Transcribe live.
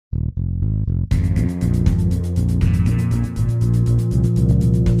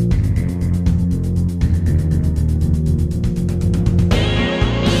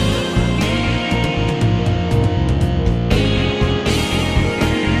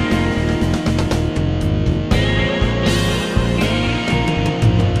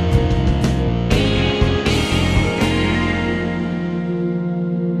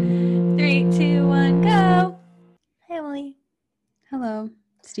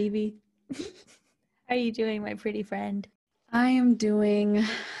Stevie. How are you doing, my pretty friend? I am doing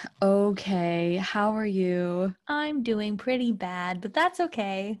okay. How are you? I'm doing pretty bad, but that's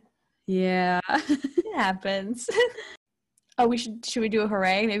okay. Yeah. It happens. Oh, should we do a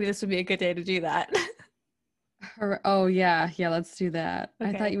hooray? Maybe this would be a good day to do that. Oh, yeah. Yeah, let's do that. Okay.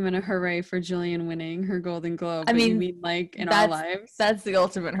 I thought you meant a hooray for Jillian winning her Golden Globe. I but you mean, mean like in our lives? That's the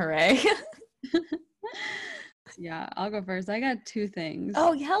ultimate hooray. Yeah, I'll go first. I got two things.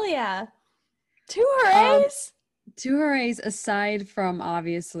 Oh, hell yeah. 2 hoorays? 2 hoorays aside from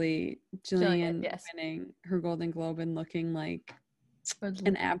obviously Jillian yes. winning her Golden Globe and looking like Oh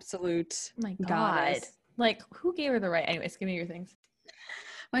an absolute my God. goddess. Like, who gave her the right? Anyways, give me your things.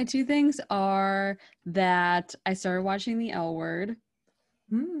 My 2 things are that I started watching The L Word.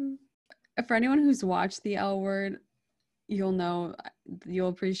 For anyone who's watched The L Word, you'll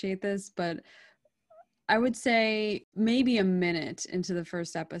appreciate this, but I would say maybe a minute into the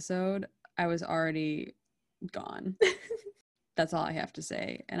first episode, I was already gone. That's all I have to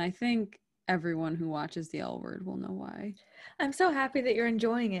say. And I think everyone who watches The L Word will know why. I'm so happy that you're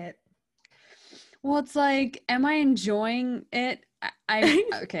enjoying it. Well, it's like, am I enjoying it?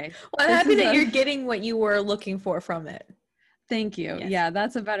 Okay. Well, I'm happy that you're getting what you were looking for from it. Thank you. Yes. Yeah,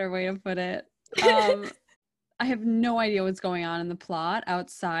 that's a better way to put it. I have no idea what's going on in the plot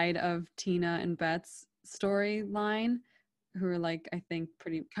outside of Tina and Bet's storyline, who are like, I think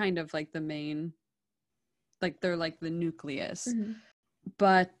pretty kind of like the main, like they're like the nucleus. Mm-hmm.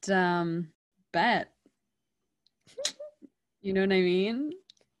 But Bet, you know what I mean?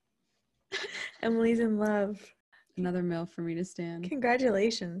 Emily's in love. Another MILF for me to stand.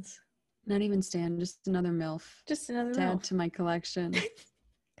 Congratulations. Not even stand, just another MILF. Just another to MILF. add to my collection.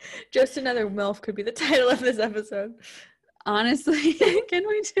 Just another MILF could be the title of this episode. Honestly, can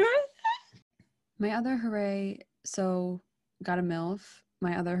we do it? My other hooray, so got a MILF.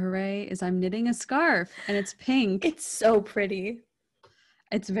 My other hooray is I'm knitting a scarf and it's pink. It's so pretty.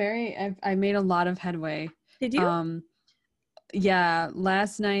 It's I made a lot of headway. Did you? Yeah,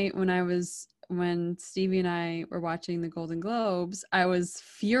 last night when Stevie and I were watching the Golden Globes, I was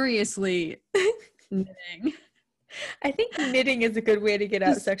furiously knitting. I think knitting is a good way to get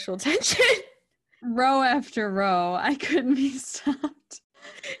out sexual tension. Row after row. I couldn't be stopped.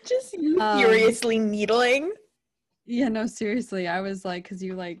 Just furiously needling. Yeah, no, seriously. I was like, because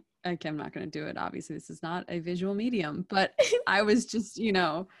you like, okay, I'm not going to do it. Obviously, this is not a visual medium, but I was just,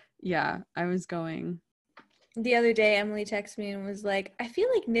 yeah, I was going. The other day, Emily texted me and was like, I feel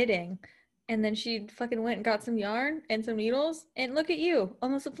like knitting. And then she fucking went and got some yarn and some needles. And look at you,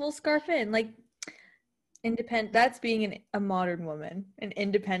 almost a full scarf in. Like, independent. That's being a modern woman, an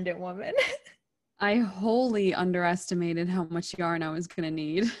independent woman. I wholly underestimated how much yarn I was going to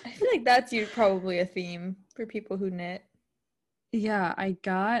need. I feel like that's probably a theme for people who knit. Yeah, I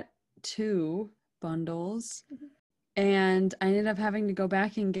got 2 bundles and I ended up having to go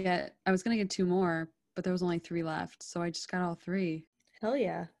back and I was going to get 2 more, but there was only 3 left. So I just got all 3. Hell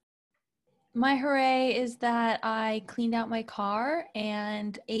yeah. My hooray is that I cleaned out my car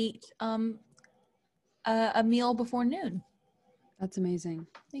and ate a meal before noon. That's amazing.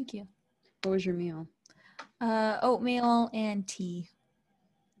 Thank you. What was your meal? Oatmeal and tea.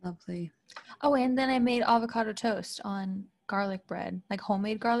 Lovely. Oh, and then I made avocado toast on garlic bread, like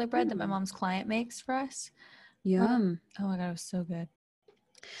homemade garlic bread that my mom's client makes for us. Yum. Oh my God, it was so good.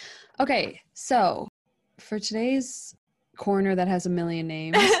 Okay, so for today's corner that has a million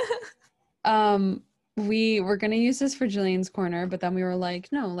names, we were going to use this for Jillian's corner, but then we were like,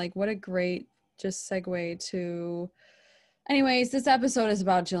 no, like what a great just segue to... Anyways, this episode is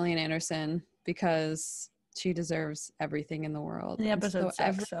about Jillian Anderson because she deserves everything in the world. The episode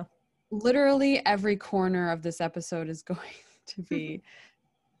sucks, so literally every corner of this episode is going to be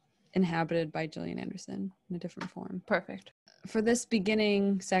inhabited by Jillian Anderson in a different form. Perfect. For this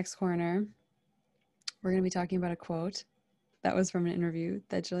beginning sex corner, we're going to be talking about a quote that was from an interview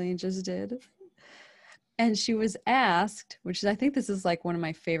that Jillian just did. And she was asked, which is, I think this is like one of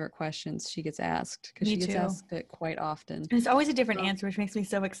my favorite questions she gets asked because she gets asked it quite often. And it's always a different answer, which makes me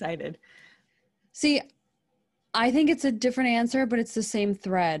so excited. See, I think it's a different answer, but it's the same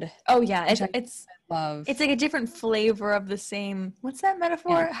thread. Oh yeah, it's I love. It's like a different flavor of the same. What's that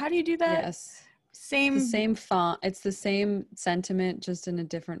metaphor? Yeah. How do you do that? Yes. The same font. It's the same sentiment, just in a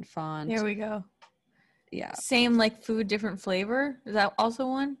different font. There we go. Yeah. Same like food, different flavor. Is that also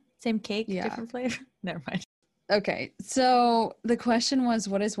one? Same cake, different flavor? Never mind. Okay, so the question was,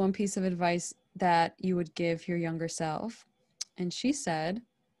 what is one piece of advice that you would give your younger self? And she said,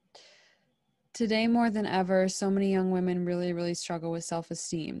 today more than ever, so many young women really, really struggle with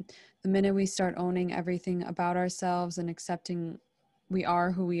self-esteem. The minute we start owning everything about ourselves and accepting we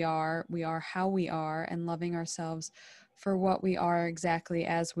are who we are how we are, and loving ourselves for what we are exactly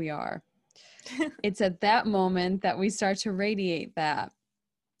as we are. It's at that moment that we start to radiate that.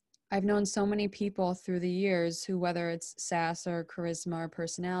 I've known so many people through the years who, whether it's sass or charisma or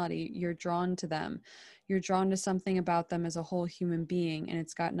personality, you're drawn to them. You're drawn to something about them as a whole human being, and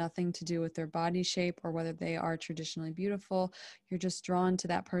it's got nothing to do with their body shape or whether they are traditionally beautiful. You're just drawn to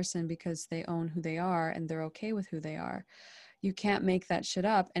that person because they own who they are and they're okay with who they are. You can't make that shit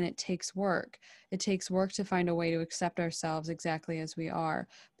up, and it takes work. It takes work to find a way to accept ourselves exactly as we are.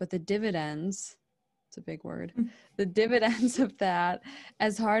 But the dividends, it's a big word, the dividends of that,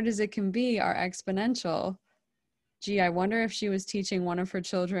 as hard as it can be, are exponential. Gee, I wonder if she was teaching one of her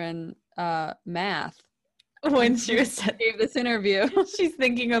children math when she was gave this interview. She's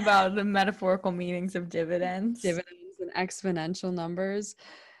thinking about the metaphorical meanings of dividends. Dividends and exponential numbers.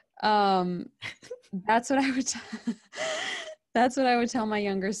 That's what I would that's what I would tell my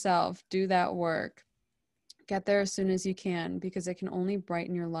younger self. Do that work. Get there as soon as you can, because it can only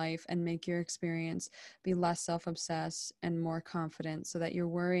brighten your life and make your experience be less self-obsessed and more confident, so that you're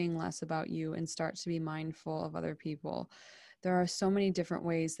worrying less about you and start to be mindful of other people. There are so many different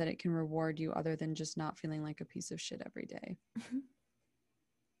ways that it can reward you other than just not feeling like a piece of shit every day.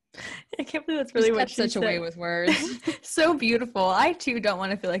 I can't believe that's really just what she such said. a way with words. So beautiful. I too don't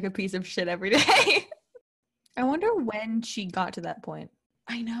want to feel like a piece of shit every day. I wonder when she got to that point.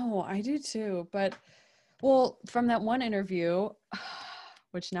 I know, I do too. But, well, from that one interview,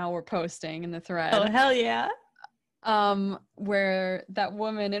 which now we're posting in the thread. Oh, hell yeah. Where that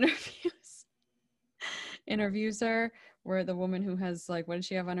woman interviews her, where the woman who has, like, what did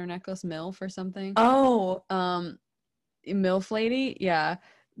she have on her necklace? MILF or something? Oh. MILF lady? Yeah.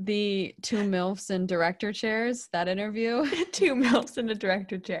 The two MILFs in director chairs, that interview. Two MILFs in a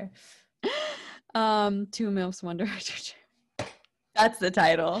director chair. Two MILFs, one director chair. That's the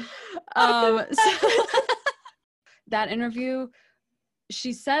title. So that interview,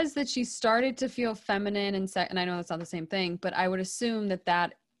 she says that she started to feel feminine and I know that's not the same thing, but I would assume that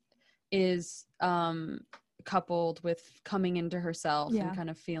that is coupled with coming into herself and kind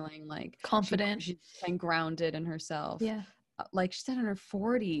of feeling like confident, she's and grounded in herself. Yeah. Like she said, in her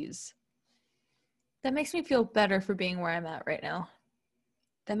 40s. That makes me feel better for being where I'm at right now.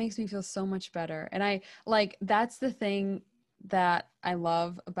 That makes me feel so much better. And I like, that's the thing that I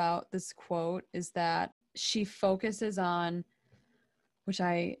love about this quote, is that she focuses on, which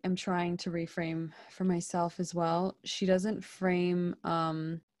I am trying to reframe for myself as well. She doesn't frame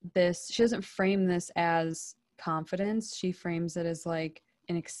this as confidence. She frames it as like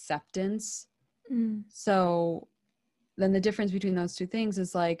an acceptance. So then the difference between those two things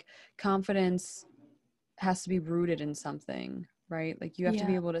is like confidence has to be rooted in something, right? Like you have to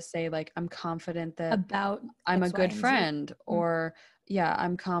be able to say like, I'm confident that I'm a good friend, or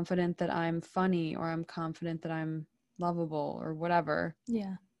I'm confident that I'm funny, or I'm confident that I'm lovable, or whatever.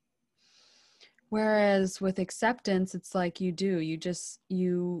 Yeah. Whereas with acceptance, it's like you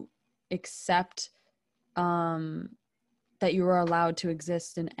accept that you are allowed to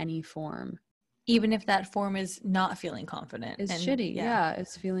exist in any form. Even if that form is not feeling confident. It's shitty. Yeah,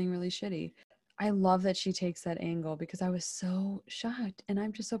 it's feeling really shitty. I love that she takes that angle, because I was so shocked, and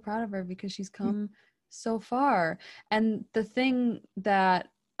I'm just so proud of her because she's come so far. And the thing that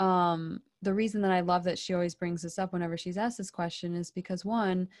the reason that I love that she always brings this up whenever she's asked this question is because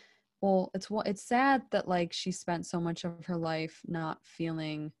it's sad that like she spent so much of her life not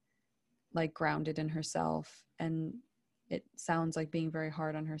feeling like grounded in herself, and it sounds like being very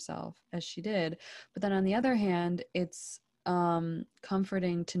hard on herself as she did. But then on the other hand, it's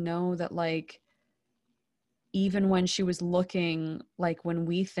comforting to know that like even when she was looking like, when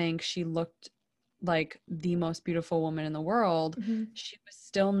we think she looked like the most beautiful woman in the world, she was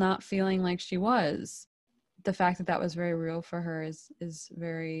still not feeling like she was. The fact that that was very real for her is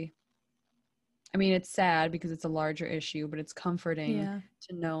very, I mean, it's sad because it's a larger issue, but it's comforting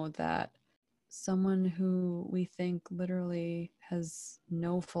to know that someone who we think literally has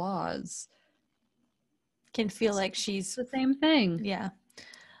no flaws can feel like she's the same thing. Yeah.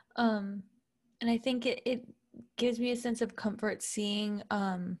 And I think it gives me a sense of comfort seeing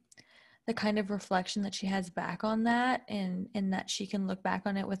the kind of reflection that she has back on that, and that she can look back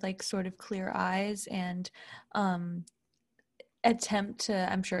on it with like sort of clear eyes and attempt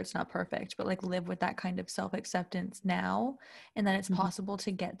to, I'm sure it's not perfect, but like live with that kind of self-acceptance now, and that it's possible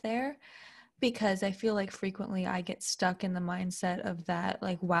to get there. Because I feel like frequently I get stuck in the mindset of that,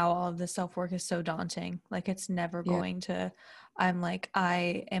 like, wow, all of this self-work is so daunting. Like, it's never Yeah. going to, I'm like,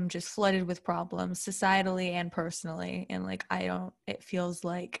 I am just flooded with problems societally and personally. And like, I don't, it feels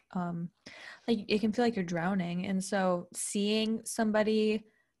like it can feel like you're drowning. And so seeing somebody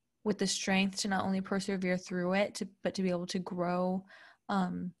with the strength to not only persevere through it, but to be able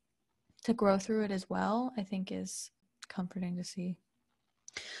um, to grow through it as well, I think is comforting to see.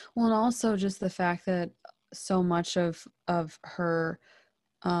 Well, and also just the fact that so much of her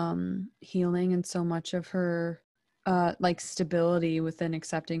healing and so much of her like stability within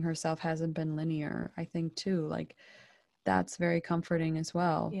accepting herself hasn't been linear, I think too. Like that's very comforting as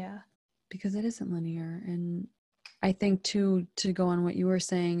well. Yeah. Because it isn't linear. And I think too, to go on what you were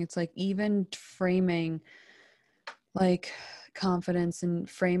saying, it's like even framing like confidence and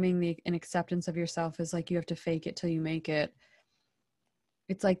framing the an acceptance of yourself is like you have to fake it till you make it.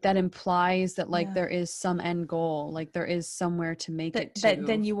 It's like that implies that like there is some end goal, like there is somewhere to make it That to.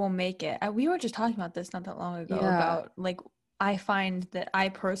 then you will make it. We were just talking about this not that long ago Yeah. about like, I find that I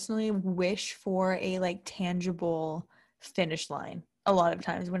personally wish for a like tangible finish line a lot of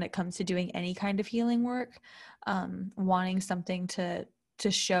times when it comes to doing any kind of healing work, wanting something to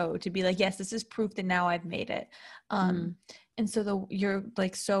show, to be like, yes, this is proof that now I've made it. Mm. And so you're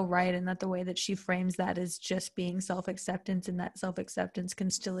like so right in that the way that she frames that is just being self-acceptance, and that self-acceptance can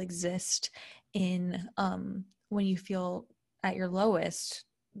still exist in when you feel at your lowest.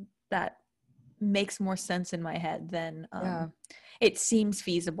 That makes more sense in my head than Yeah. it seems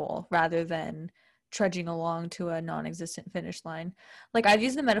feasible, rather than trudging along to a non-existent finish line. Like, I've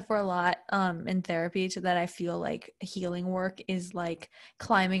used the metaphor a lot in therapy, to that I feel like healing work is like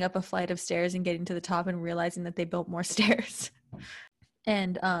climbing up a flight of stairs and getting to the top and realizing that they built more stairs.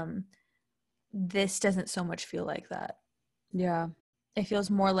 And this doesn't so much feel like that. Yeah. It feels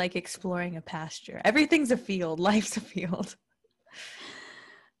more like exploring a pasture. Everything's a field. Life's a field.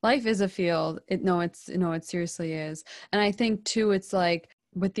 Life is a field. It seriously is. And I think too, it's like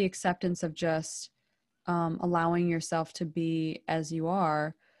with the acceptance of just allowing yourself to be as you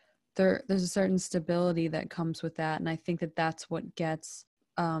are, there's a certain stability that comes with that. And I think that that's what gets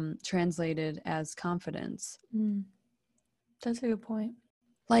translated as confidence. That's a good point.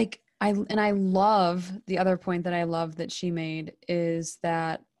 Like I love the other point that I love that she made is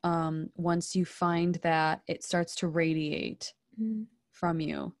that once you find that, it starts to radiate from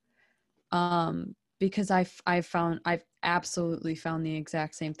you. Because I've absolutely found the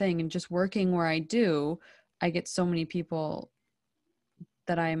exact same thing. And just working where I do, I get so many people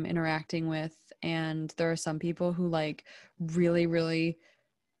that I'm interacting with, and there are some people who like really, really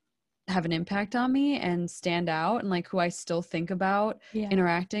have an impact on me and stand out, and like who I still think about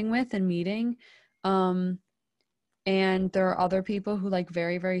interacting with and meeting. And there are other people who like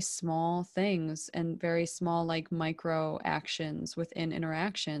very, very small things and very small like micro actions within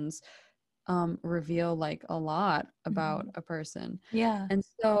interactions reveal like a lot about a person. Yeah. And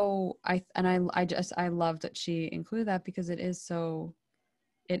so I love that she included that, because it is so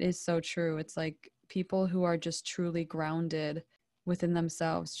true. It's like people who are just truly grounded within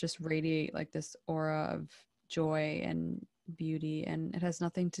themselves just radiate like this aura of joy and beauty, and it has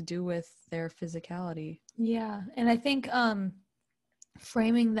nothing to do with their physicality. Yeah. And I think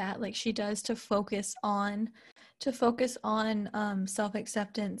framing that like she does, to focus on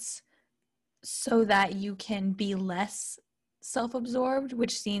self-acceptance, so that you can be less self-absorbed,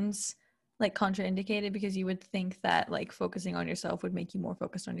 which seems like contraindicated, because you would think that like focusing on yourself would make you more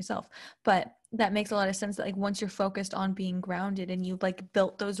focused on yourself. But that makes a lot of sense, that like once you're focused on being grounded and you've like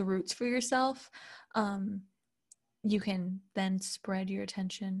built those roots for yourself, you can then spread your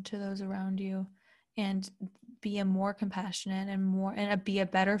attention to those around you and be a more compassionate and be a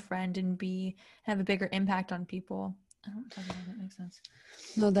better friend and have a bigger impact on people. I don't know if that makes sense.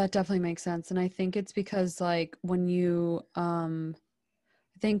 No, that definitely makes sense. And I think it's because like when you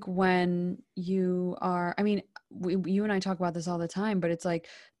I think when you are, I mean, you and I talk about this all the time, but it's like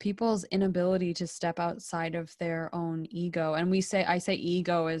people's inability to step outside of their own ego. And I say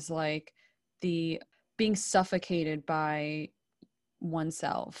ego is like the being suffocated by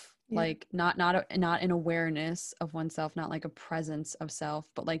oneself, like not an awareness of oneself, not like a presence of self,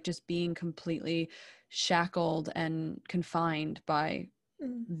 but like just being completely shackled and confined by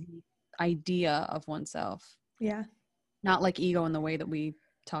the idea of oneself. Yeah. Not like ego in the way that we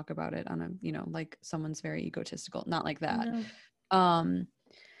talk about it on a, like someone's very egotistical, not like that. No.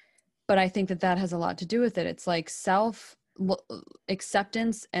 But I think that has a lot to do with it. It's like self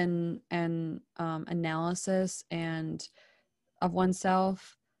acceptance and analysis and of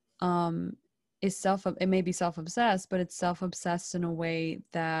oneself it may be self-obsessed, but it's self-obsessed in a way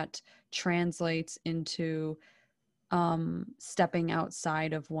that translates into stepping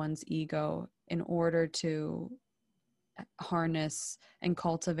outside of one's ego in order to harness and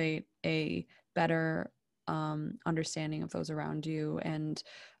cultivate a better understanding of those around you, and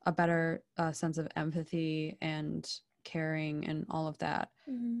a better sense of empathy and caring and all of that.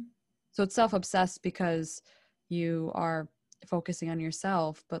 Mm-hmm. So it's self-obsessed because you are focusing on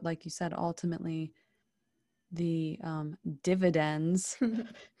yourself, but like you said, ultimately the dividends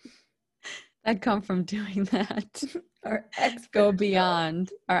that come from doing that Are go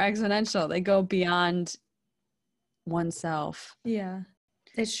beyond, are exponential. They go beyond oneself. Yeah,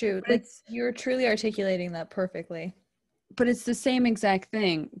 it's true. But Like, you're truly articulating that perfectly. but it's the same exact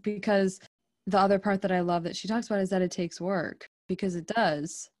thing, because the other part that I love that she talks about is that it takes work, because it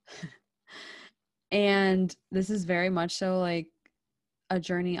does. And this is very much so like a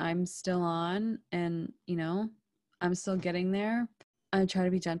journey I'm still on, and I'm still getting there. I try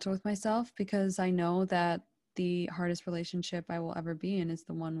to be gentle with myself, because I know that the hardest relationship I will ever be in is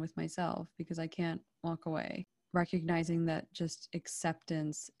the one with myself, because I can't walk away. Recognizing that just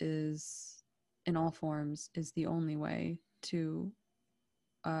acceptance is, in all forms, is the only way to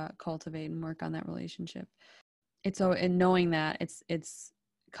cultivate and work on that relationship. It's so, and knowing that, it's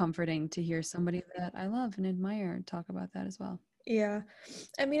comforting to hear somebody that I love and admire talk about that as well. Yeah.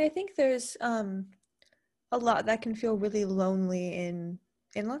 I mean, I think there's a lot that can feel really lonely in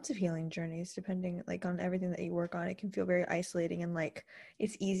lots of healing journeys, depending like on everything that you work on. It can feel very isolating, and like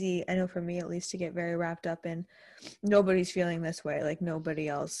it's easy, I know for me at least, to get very wrapped up in nobody's feeling this way, like nobody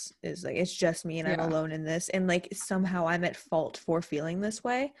else is, like it's just me and I'm alone in this, and like somehow I'm at fault for feeling this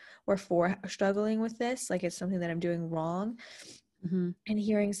way or for struggling with this, like it's something that I'm doing wrong. Mm-hmm. And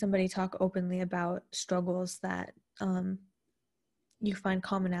hearing somebody talk openly about struggles that you find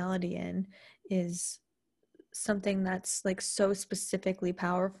commonality in is something that's like so specifically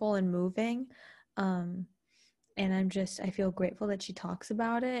powerful and moving. And I feel grateful that she talks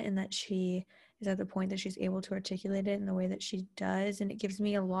about it, and that she is at the point that she's able to articulate it in the way that she does. And it gives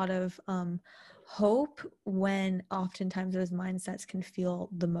me a lot of hope, when oftentimes those mindsets can feel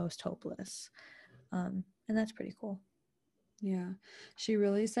the most hopeless. And that's pretty cool. Yeah, she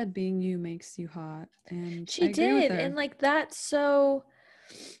really said being you makes you hot, and She I agree with did. her. And like that's so,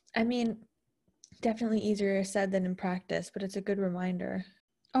 I mean, definitely easier said than in practice, but it's a good reminder.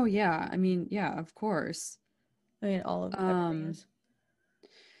 Oh yeah, I mean, yeah, of course. I mean, all of everything is.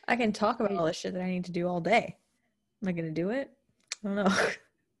 I can talk about all this shit that I need to do all day. Am I gonna do it? I don't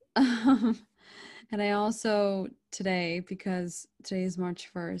know. And I also today, because today is March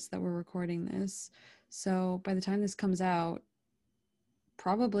 1st that we're recording this, so by the time this comes out,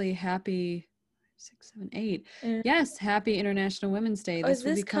 probably happy 6, 7, 8. Yes, happy International Women's Day. This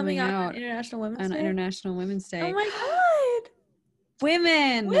will be coming out on International Women's on Day? International Women's Day. Oh my god!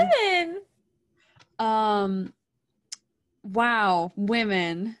 Women! Wow,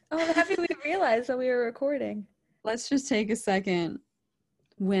 women. Oh, I'm happy we realized that we were recording. Let's just take a second.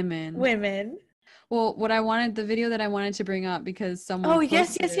 Women. Well, the video that I wanted to bring up, because someone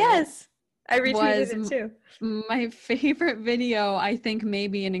yes. I retweeted it too. My favorite video, I think,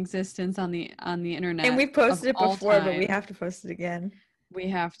 maybe in existence on the internet. And we've posted it before, but we have to post it again. We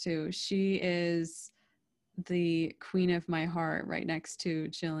have to. She is the queen of my heart, right next to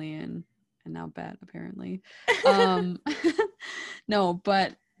Jillian and now Bet, apparently. No,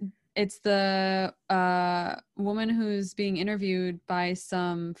 but it's the woman who's being interviewed by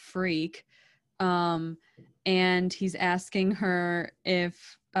some freak, and he's asking her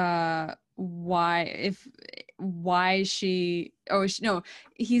if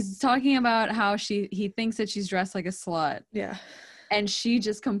he's talking about how he thinks that she's dressed like a slut. Yeah. And she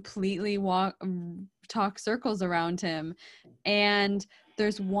just completely talk circles around him. And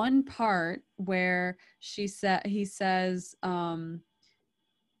there's one part where he says,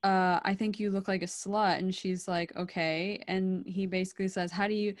 I think you look like a slut. And she's like, okay. And he basically says,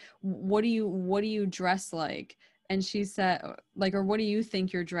 what do you dress like? And she said, like, or what do you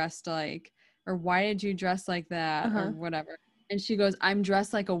think you're dressed like? Or why did you dress like that? Or whatever. And she goes, I'm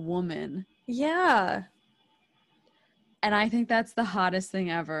dressed like a woman. Yeah. And I think that's the hottest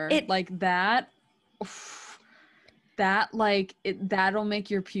thing ever. Like that, that'll make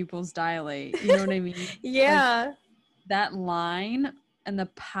your pupils dilate. You know what I mean? Yeah. Like, that line and the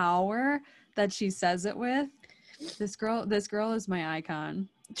power that she says it with. This girl is my icon.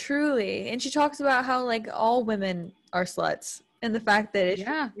 Truly. And she talks about how like all women are sluts, and the fact that it's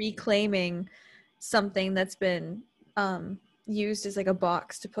reclaiming something that's been used as like a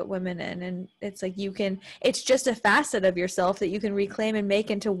box to put women in, and it's like it's just a facet of yourself that you can reclaim and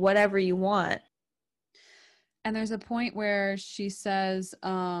make into whatever you want. And there's a point where she says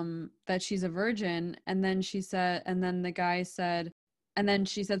that she's a virgin, and then she said, and then the guy said, and then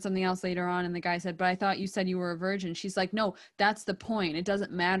she said something else later on, and the guy said, but I thought you said you were a virgin. She's like, no, that's the point. It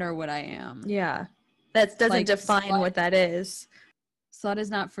doesn't matter what I am. Yeah. That doesn't like, define what that is. Slut is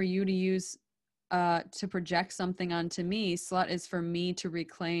not for you to use to project something onto me. Slut is for me to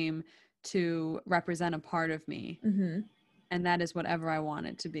reclaim, to represent a part of me. Mm-hmm. And that is whatever I want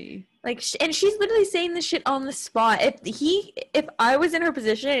it to be. Like, and she's literally saying this shit on the spot. If I was in her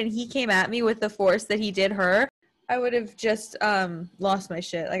position and he came at me with the force that he did her, I would have just lost my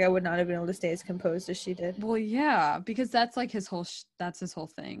shit. Like, I would not have been able to stay as composed as she did. Well, yeah, because that's like his whole that's his whole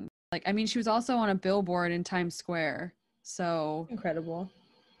thing. Like, I mean, she was also on a billboard in Times Square, so incredible.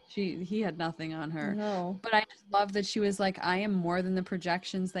 He had nothing on her. No. But I just love that she was like, I am more than the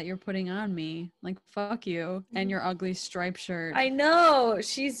projections that you're putting on me. Like, fuck you and your ugly striped shirt. I know.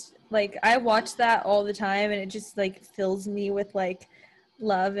 She's like, I watch that all the time, and it just like fills me with like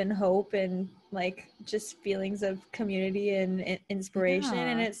love and hope and like just feelings of community and inspiration,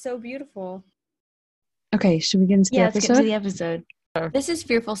 and it's so beautiful. Okay, should we get into the episode? Let's get into the episode. This is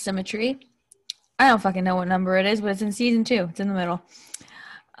Fearful Symmetry. I don't fucking know what number it is, but it's in season 2. It's in the middle.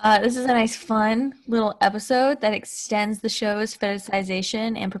 This is a nice, fun little episode that extends the show's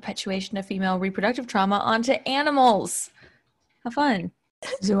fetishization and perpetuation of female reproductive trauma onto animals. How fun.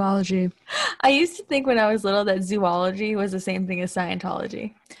 Zoology. I used to think when I was little that zoology was the same thing as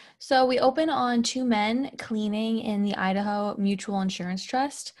Scientology. So we open on 2 men cleaning in the Idaho Mutual Insurance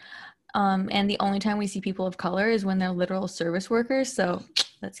Trust. And the only time we see people of color is when they're literal service workers. So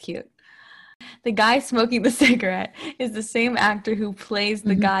that's cute. The guy smoking the cigarette is the same actor who plays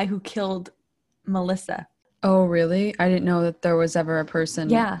the guy who killed Melissa. Oh, really? I didn't know that there was ever a person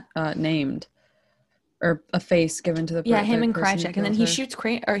named or a face given to the person. Yeah, him and Krychek. And then he shoots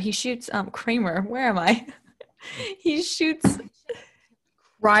Kramer. Where am I? He shoots...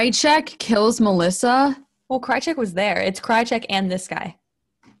 Krychek kills Melissa? Well, Krychek was there. It's Krychek and this guy.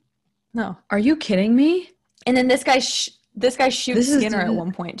 No. Are you kidding me? And then this guy shoots Skinner at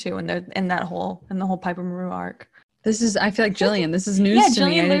one point too, in the whole Piper Maru arc. This is, I feel like Jillian. This is news to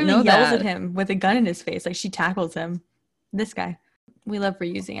me. I didn't know that. Yells at him with a gun in his face, like she tackles him. This guy. We love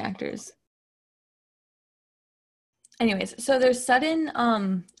reusing actors. Anyways, so there's sudden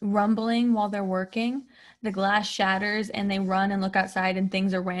rumbling while they're working. The glass shatters and they run and look outside and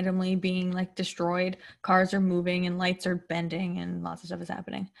things are randomly being like destroyed. Cars are moving and lights are bending and lots of stuff is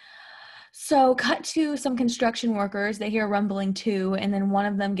happening. So cut to some construction workers. They hear rumbling too, and then one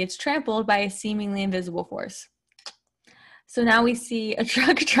of them gets trampled by a seemingly invisible force. So now we see a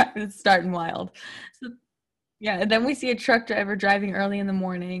truck driver. It's starting wild. So, yeah, and then we see a truck driver driving early in the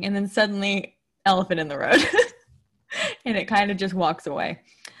morning, and then suddenly elephant in the road. And it kind of just walks away.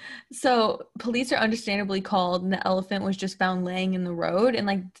 So police are understandably called, and the elephant was just found laying in the road. And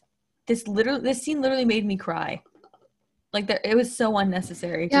like this scene literally made me cry. Like it was so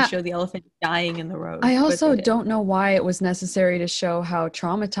unnecessary to show the elephant dying in the road. I also don't know why it was necessary to show how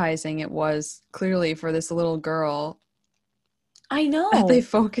traumatizing it was clearly for this little girl. I know. That they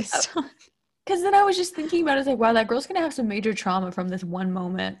focused on. Because then I was just thinking about it, like, wow, that girl's going to have some major trauma from this one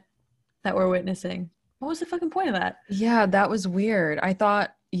moment that we're witnessing. What was the fucking point of that? Yeah, that was weird. I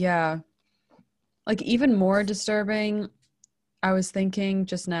thought, like even more disturbing, I was thinking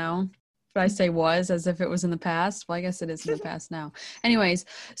just now. But I say was as if it was in the past. Well, I guess it is in the past now. Anyways,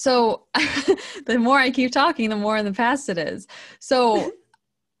 so the more I keep talking, the more in the past it is. So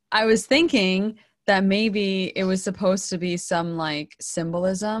I was thinking that maybe it was supposed to be some like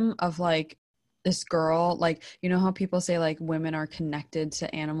symbolism of like this girl, like, you know how people say like women are connected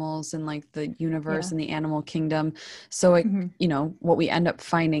to animals and like the universe and the animal kingdom. So it, you know, what we end up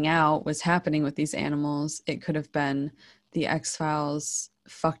finding out was happening with these animals. It could have been the X-Files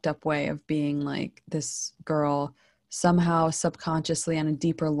fucked up way of being like this girl somehow subconsciously on a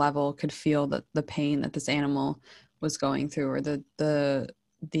deeper level could feel that the pain that this animal was going through, or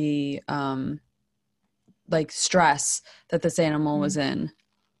the like stress that this animal was in.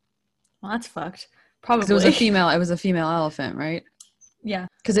 Well, that's fucked. Probably. It was a female elephant, right? Yeah.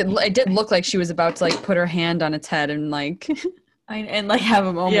 Because it did look like she was about to like put her hand on its head and like and like have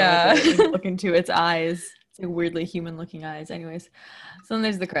a moment with it, like, look into its eyes. It's like weirdly human looking eyes. Anyways, so then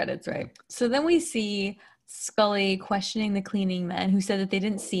there's the credits, right? So then we see Scully questioning the cleaning men who said that they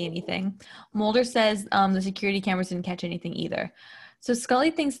didn't see anything. Mulder says the security cameras didn't catch anything either. So Scully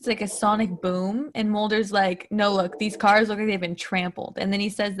thinks it's like a sonic boom, and Mulder's like, no, look, these cars look like they've been trampled. And then he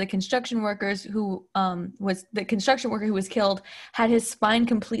says the construction worker who was killed had his spine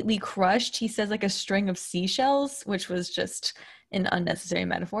completely crushed. He says like a string of seashells, which was just an unnecessary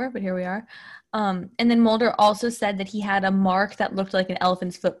metaphor, but here we are. And then Mulder also said that he had a mark that looked like an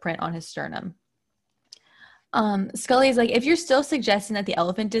elephant's footprint on his sternum. Scully's like, if you're still suggesting that the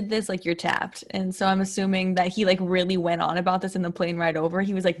elephant did this, like, you're tapped. And so I'm assuming that he like really went on about this in the plane ride over.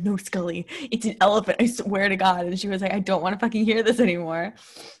 He was like, no, Scully, it's an elephant, I swear to God. And she was like, I don't want to fucking hear this anymore.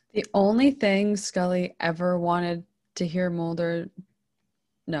 The only thing Scully ever wanted to hear Mulder,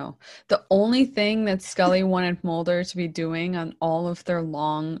 no, the only thing that Scully wanted Mulder to be doing on all of their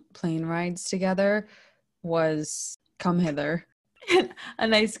long plane rides together was come hither. A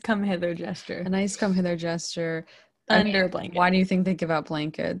nice come hither gesture. A nice come hither gesture. Under a blanket. Why do you think they give out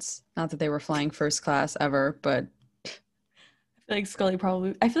blankets? Not that they were flying first class ever, but I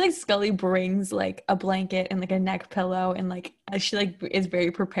feel like Scully brings like a blanket and like a neck pillow, and like she like is very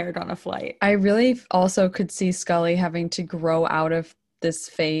prepared on a flight. I really also could see Scully having to grow out of this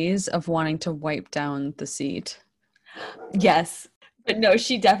phase of wanting to wipe down the seat. Yes. But no,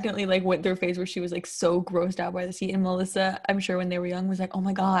 she definitely like went through a phase where she was like so grossed out by the seat. And Melissa, I'm sure when they were young, was like, oh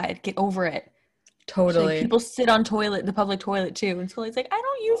my God, get over it. Totally. Like, people sit on the public toilet too. And Scully's like, I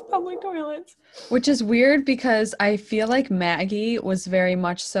don't use public toilets. Which is weird because I feel like Maggie was very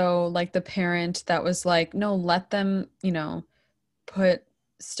much so like the parent that was like, no, let them, put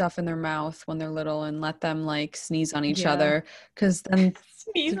stuff in their mouth when they're little and let them like sneeze on each other. Because then,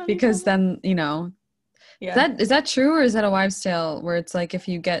 Yeah. Is that true, or is that a wives' tale where it's like if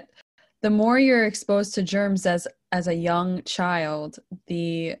you get the more you're exposed to germs as a young child,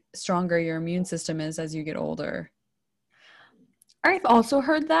 the stronger your immune system is as you get older? I've also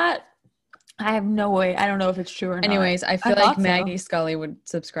heard that. I have no way. I don't know if it's true or not. Anyways, I feel like Maggie Scully would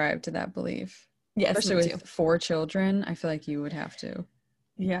subscribe to that belief. Yes, especially with 4 children. I feel like you would have to.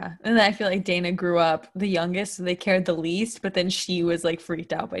 Yeah. And then I feel like Dana grew up the youngest, so they cared the least, but then she was like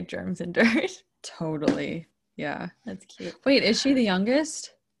freaked out by germs and dirt. Totally. Yeah. That's cute. Wait, is she the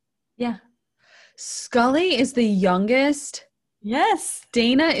youngest? Yeah. Scully is the youngest? Yes.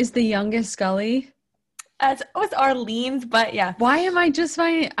 Dana is the youngest Scully? As was Arlene's, but yeah. Why am I just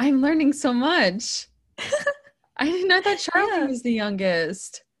finding I'm learning so much? I thought Charlie was the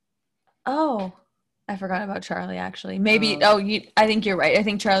youngest. Oh, I forgot about Charlie actually. Maybe I think you're right. I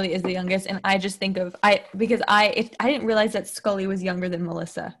think Charlie is the youngest, and I just think of I didn't realize that Scully was younger than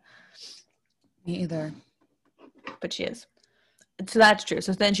Melissa. Me either. But she is. So that's true.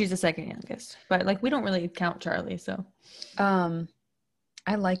 So then she's the second youngest. But like we don't really count Charlie, so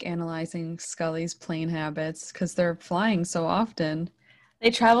I like analyzing Scully's plane habits because they're flying so often.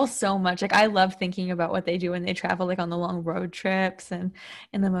 They travel so much. Like I love thinking about what they do when they travel, like on the long road trips and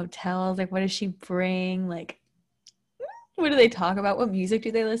in the motels. Like, what does she bring? Like, what do they talk about? What music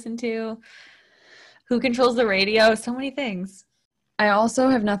do they listen to? Who controls the radio? So many things. I also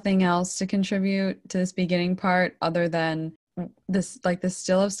have nothing else to contribute to this beginning part other than this, like the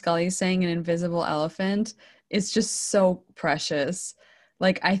still of Scully saying an invisible elephant is just so precious.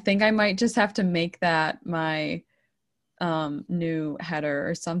 Like, I think I might just have to make that my new header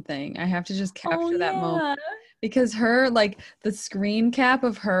or something. I have to just capture that moment because her, like the screen cap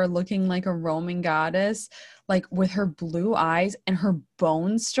of her looking like a Roman goddess, like with her blue eyes and her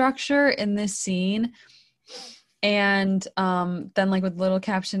bone structure in this scene. And then like with little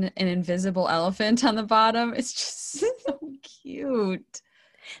caption, an invisible elephant on the bottom. It's just so cute.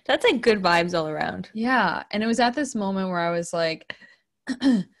 That's like good vibes all around. Yeah. And it was at this moment where I was like,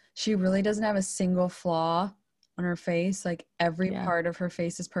 she really doesn't have a single flaw on her face. Like every part of her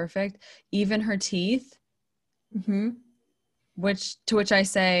face is perfect. Even her teeth. Mm-hmm. To which I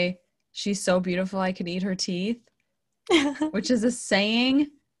say, she's so beautiful I could eat her teeth. Which is a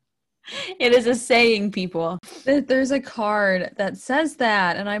saying. It is a saying, people. There's a card that says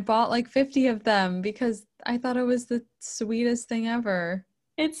that, and I bought like 50 of them because I thought it was the sweetest thing ever.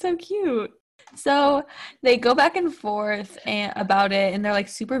 It's so cute. So they go back and forth about it, and they're like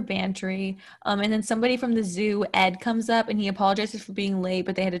super bantery. And then somebody from the zoo, Ed, comes up and he apologizes for being late,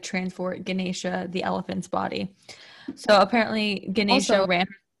 but they had to transport Ganesha, the elephant's body. So apparently Ganesha ran.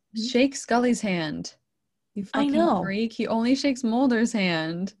 Shake Scully's hand. You fucking freak. He only shakes Mulder's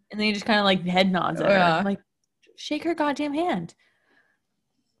hand. And then he just kind of like head nods at her. I'm like, shake her goddamn hand.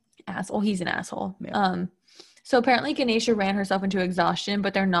 Asshole. He's an asshole. Yeah. So apparently Ganesha ran herself into exhaustion,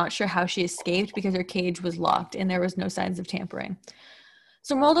 but they're not sure how she escaped because her cage was locked and there was no signs of tampering.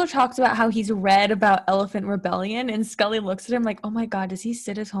 So Mulder talks about how he's read about elephant rebellion, and Scully looks at him like, oh my God, does he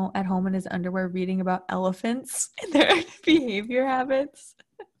sit at home in his underwear reading about elephants and their behavior habits?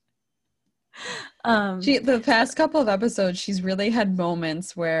 The past couple of episodes, she's really had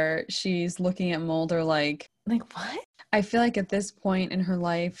moments where she's looking at Mulder like what? I feel like at this point in her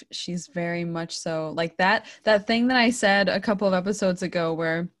life, she's very much so like that thing that I said a couple of episodes ago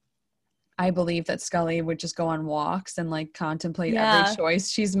where I believe that Scully would just go on walks and like contemplate every choice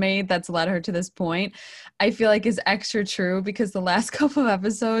she's made that's led her to this point, I feel like is extra true because the last couple of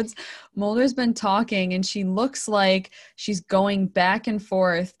episodes, Mulder's been talking and she looks like she's going back and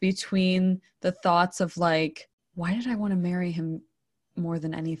forth between the thoughts of like, why did I want to marry him more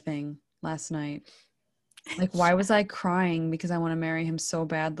than anything last night? Like, why was I crying because I want to marry him so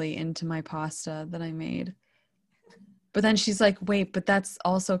badly into my pasta that I made? But then she's like, wait, but that's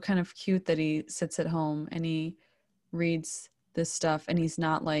also kind of cute that he sits at home and he reads this stuff and he's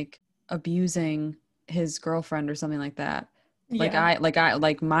not like abusing his girlfriend or something like that. Yeah.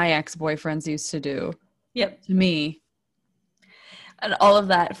 Like my ex-boyfriends used to do. Yep. To me. And all of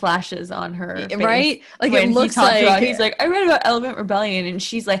that flashes on her face. Right? Like when it looks he's like, I read about Elephant Rebellion, and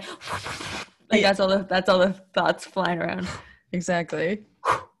she's like that's all the thoughts flying around. Exactly.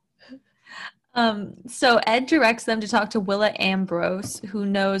 So Ed directs them to talk to Willa Ambrose, who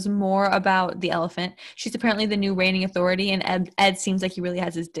knows more about the elephant. She's apparently the new reigning authority, and Ed seems like he really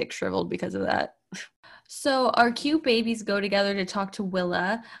has his dick shriveled because of that. So our cute babies go together to talk to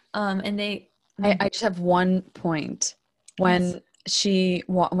Willa, and they... I just have one point. When she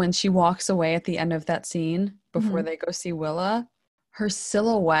walks away at the end of that scene, before they go see Willa, her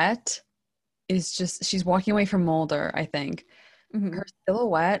silhouette is just... She's walking away from Mulder, I think. Her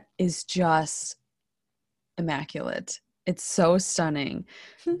silhouette is just immaculate. It's so stunning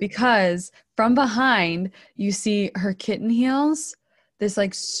because from behind you see her kitten heels, this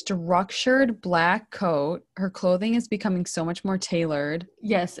like structured black coat. Her clothing is becoming so much more tailored.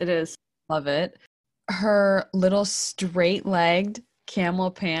 Yes, it is. Love it. Her little straight-legged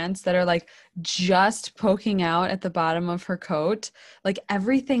camel pants that are like just poking out at the bottom of her coat. Like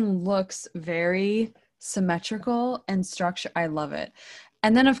everything looks very symmetrical and structured. I love it.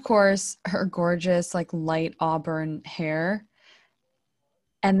 And then of course her gorgeous like light auburn hair.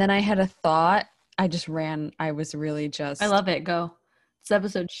 And then I had a thought. I was really just... I love it. Go. This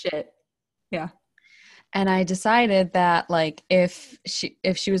episode shit. Yeah. And I decided that like if she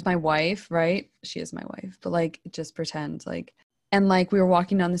was my wife, right? She is my wife, but like just pretend like, and like we were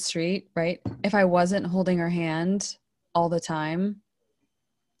walking down the street, right? If I wasn't holding her hand all the time,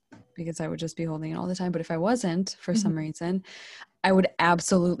 because I would just be holding it all the time. But if I wasn't, for some reason, I would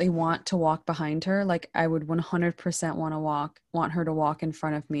absolutely want to walk behind her. Like I would 100% want her to walk in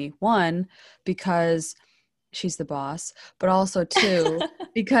front of me. One, because she's the boss, but also two,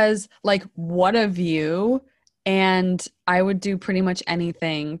 because like what a view. And I would do pretty much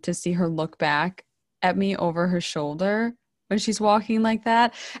anything to see her look back at me over her shoulder when she's walking like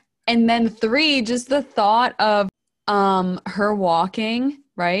that. And then three, just the thought of her walking,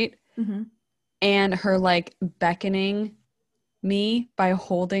 right? And her like beckoning me by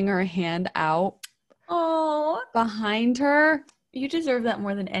holding her hand out behind her. You deserve that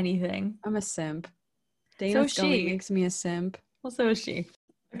more than anything. I'm a simp. Dana Scully makes me a simp. Well, so is she.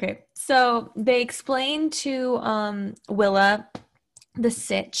 Okay, so they explain to Willa the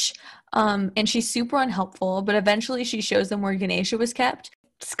sitch, and she's super unhelpful, but eventually she shows them where Ganesha was kept.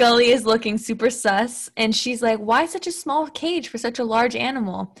 Scully is looking super sus, and she's like, why such a small cage for such a large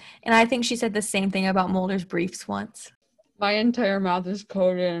animal? And I think she said the same thing about Mulder's briefs once. My entire mouth is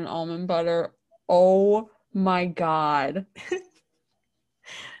coated in almond butter. Oh my God.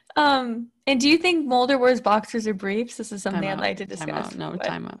 And do you think Mulder wears boxers or briefs? This is something I'd like to discuss.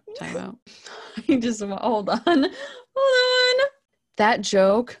 Time out. You just hold on. That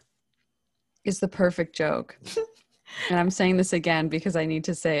joke is the perfect joke. And I'm saying this again because I need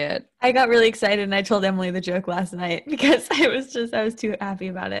to say it. I got really excited and I told Emily the joke last night because I was too happy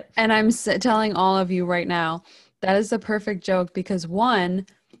about it. And I'm telling all of you right now, that is the perfect joke because one,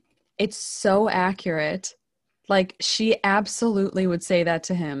 it's so accurate. Like she absolutely would say that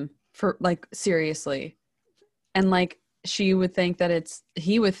to him for like seriously. And like he would think that it's the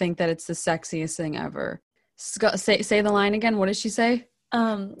sexiest thing ever. Say the line again. What did she say?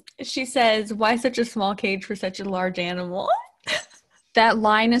 She says, why such a small cage for such a large animal? That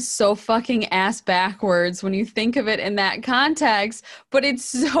line is so fucking ass backwards when you think of it in that context, but it's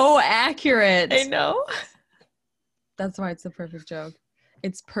so accurate. I know. That's why it's the perfect joke.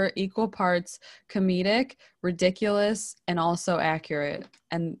 It's equal parts comedic, ridiculous, and also accurate.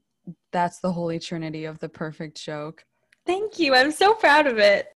 And that's the holy trinity of the perfect joke. Thank you. I'm so proud of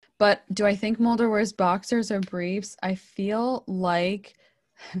it. But do I think Mulder wears boxers or briefs? I feel like,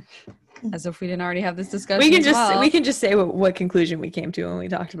 as if we didn't already have this discussion. We can just say what conclusion we came to when we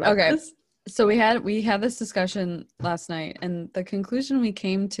talked about this. So we had this discussion last night, and the conclusion we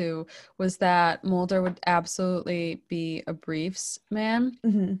came to was that Mulder would absolutely be a briefs man.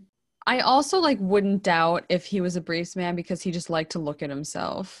 I also like wouldn't doubt if he was a briefs man because he just liked to look at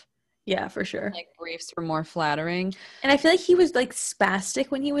himself. Yeah, for sure. Like briefs were more flattering. And I feel like he was like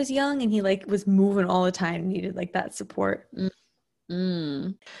spastic when he was young, and he like was moving all the time and needed like that support.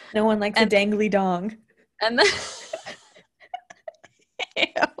 Mm. No one likes a dangly dong. And then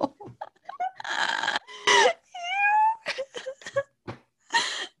Ew.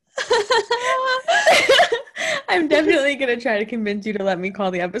 I'm definitely gonna try to convince you to let me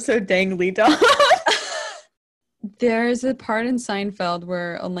call the episode Dangly Dong. There's a part in Seinfeld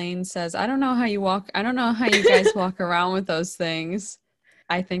where Elaine says, I don't know how you guys walk around with those things.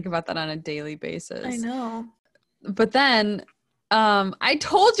 I think about that on a daily basis. I know. But then I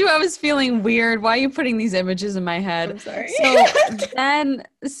told you I was feeling weird. Why are you putting these images in my head? I'm sorry.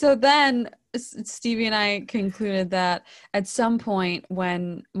 So then Stevie and I concluded that at some point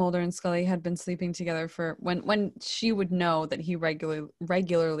when Mulder and Scully had been sleeping together for when she would know that he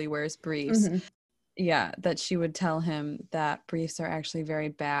regularly wears briefs, yeah, that she would tell him that briefs are actually very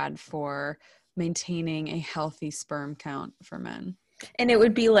bad for maintaining a healthy sperm count for men. And it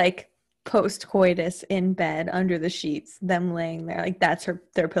would be like post-coitus in bed under the sheets, them laying there. Like that's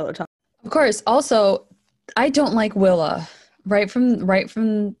their pillow talk. Of course. Also, I don't like Willa. Right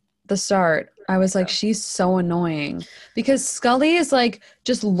from the start, I was like, she's so annoying. Because Scully is like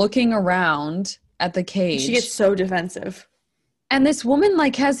just looking around at the cage. She gets so defensive. And this woman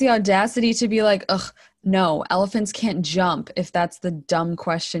like has the audacity to be like, ugh, no, elephants can't jump if that's the dumb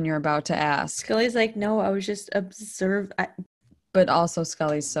question you're about to ask. Scully's like, no, I was just But also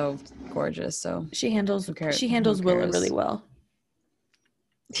Scully's so gorgeous, so she handles Willa really well.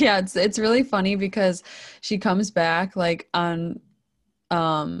 Yeah, it's really funny because she comes back like on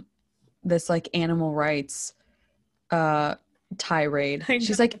this like animal rights tirade.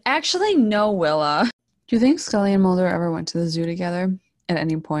 She's like, actually no, Willa. Do you think Scully and Mulder ever went to the zoo together at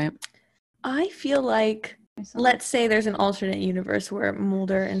any point? I feel like, let's say there's an alternate universe where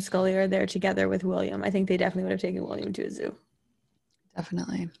Mulder and Scully are there together with William. I think they definitely would have taken William to a zoo.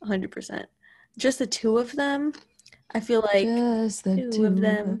 Definitely. 100%. Just the two of them, I feel like just the two of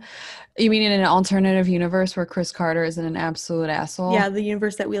them. You mean in an alternative universe where Chris Carter isn't an absolute asshole? Yeah, the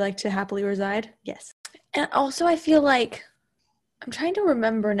universe that we like to happily reside. Yes. And also I feel like, I'm trying to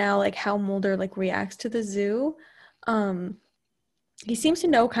remember now like how Mulder like reacts to the zoo. He seems to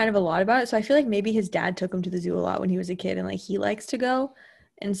know kind of a lot about it, so I feel like maybe his dad took him to the zoo a lot when he was a kid, and like he likes to go,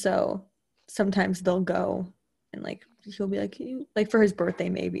 and so sometimes they'll go and like he'll be like for his birthday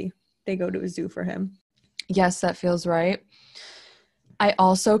maybe they go to a zoo for him. Yes, that feels right. I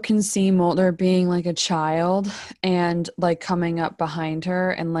also can see Mulder being like a child and like coming up behind her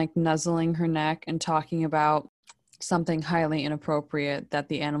and like nuzzling her neck and talking about something highly inappropriate that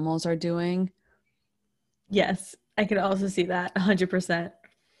the animals are doing. Yes, I could also see that 100%.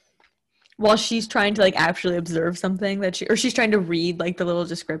 While she's trying to like actually observe something that she's trying to read like the little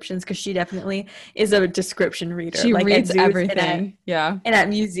descriptions, because she definitely is a description reader. She like reads everything. And at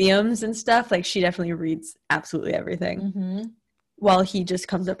museums and stuff, like she definitely reads absolutely everything. While he just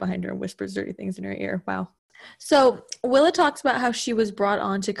comes up behind her and whispers dirty things in her ear. Wow. So Willa talks about how she was brought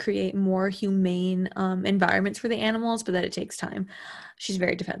on to create more humane environments for the animals, but that it takes time. She's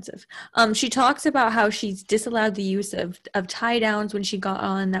very defensive. She talks about how she's disallowed the use of tie downs when she got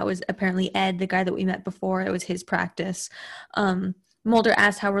on. That was apparently Ed, the guy that we met before. It was his practice. Mulder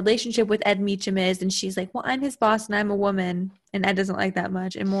asks how relationship with Ed Meacham is, and she's like, well, I'm his boss and I'm a woman, and Ed doesn't like that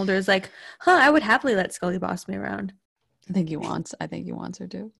much. And Mulder is like, I would happily let Scully boss me around. I think he wants her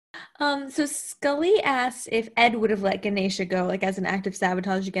to. So Scully asks if Ed would have let Ganesha go, like as an act of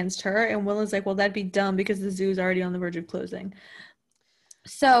sabotage against her, and Willa's like, well, that'd be dumb because the zoo's already on the verge of closing.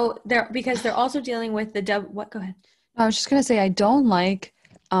 So they're also dealing with what? Go ahead. I was just gonna say I don't like.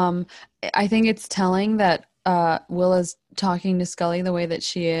 I think it's telling that Willa's talking to Scully the way that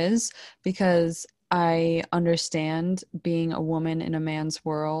she is, because I understand being a woman in a man's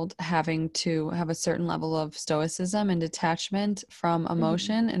world having to have a certain level of stoicism and detachment from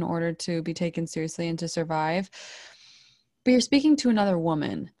emotion in order to be taken seriously and to survive. But you're speaking to another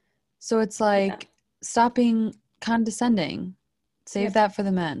woman. So it's like, stop being condescending. Save that for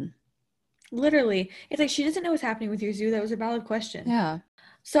the men. Literally. It's like, she doesn't know what's happening with your zoo. That was a valid question. Yeah.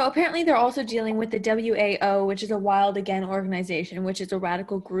 So apparently they're also dealing with the WAO, which is a Wild Again organization, which is a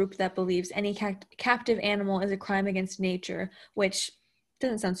radical group that believes any captive animal is a crime against nature, which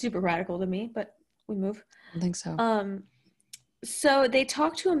doesn't sound super radical to me, but we move. I think so. So they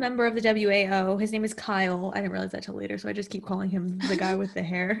talked to a member of the WAO. His name is Kyle. I didn't realize that till later, so I just keep calling him the guy with the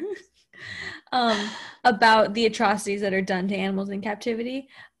hair. About the atrocities that are done to animals in captivity.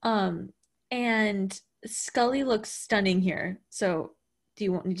 And Scully looks stunning here. So do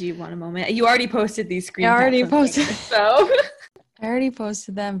you want a moment? You already posted these screenshots. I already posted. So I already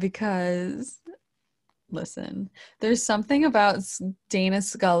posted them because, listen, there's something about Dana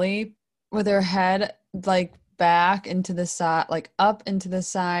Scully with her head like back into the side, like up into the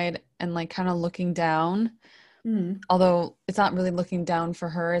side and like kind of looking down. Mm. Although it's not really looking down for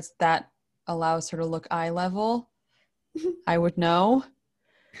her, it's that allows her to look eye level. I would know.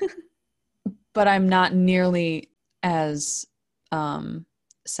 But I'm not nearly as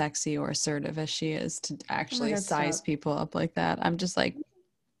sexy or assertive as she is to Oh my actually God, size stop. people up like that. I'm just like,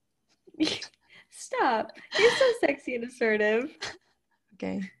 Stop. You're so sexy and assertive.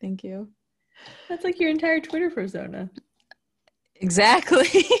 okay, thank you. That's like your entire Twitter persona. Exactly.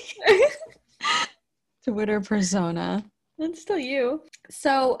 Twitter persona. That's still you.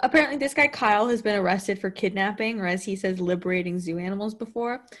 So apparently this guy Kyle has been arrested for kidnapping, or as he says, liberating zoo animals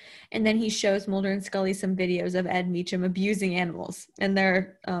before. And then he shows Mulder and Scully some videos of Ed Meacham abusing animals. And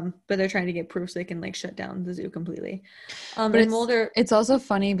but they're trying to get proof so they can like shut down the zoo completely. But And Mulder, it's also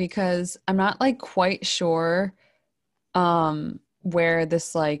funny because I'm not like quite sure where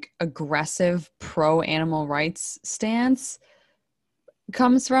this like aggressive pro animal rights stance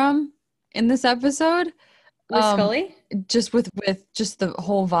comes from in this episode. with Scully, Just with just the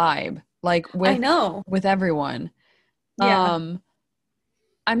whole vibe, like I know. with everyone. Yeah.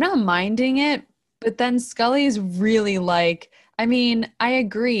 I'm not minding it, but then Scully's really like, I mean, I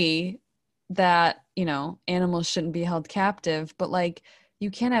agree that, you know, animals shouldn't be held captive, but like you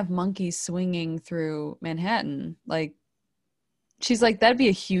can't have monkeys swinging through Manhattan. Like she's like, that'd be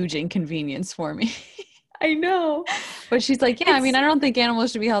a huge inconvenience for me. I know. But she's like, yeah, I mean, It's I don't think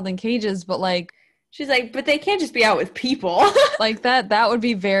animals should be held in cages, but like She's like, but they can't just be out with people. like that would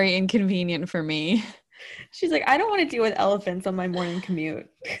be very inconvenient for me. She's like, I don't want to deal with elephants on my morning commute.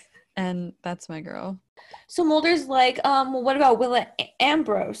 And that's my girl. So Mulder's like, well, what about Willa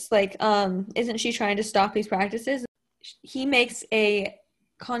Ambrose? Like, isn't she trying to stop these practices? He makes a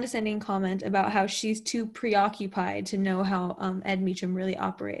condescending comment about how she's too preoccupied to know how Ed Meacham really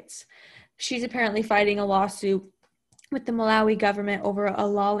operates. She's apparently fighting a lawsuit with the Malawi government over a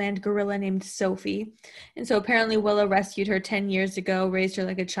lawland gorilla named Sophie. And so apparently Willa rescued her 10 years ago, raised her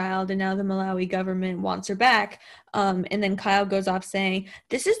like a child, and now the Malawi government wants her back. And then Kyle goes off saying,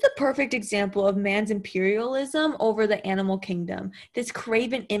 this is the perfect example of man's imperialism over the animal kingdom. This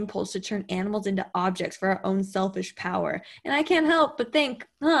craven impulse to turn animals into objects for our own selfish power. And I can't help but think,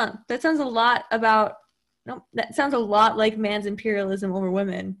 that sounds a lot about, no, that sounds a lot like man's imperialism over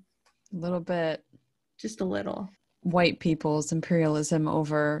women. A little bit. Just a little. White people's imperialism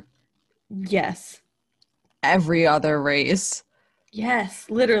over Yes. every other race. Yes,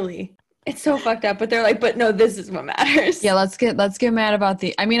 literally. It's so fucked up, but they're like, but no, this is what matters. Yeah, let's get mad about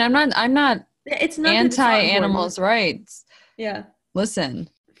the I mean, I'm not It's not anti-animals' rights. Yeah. Listen.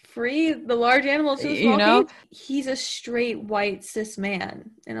 Free the large animals to the You small know? cage. He's a straight white cis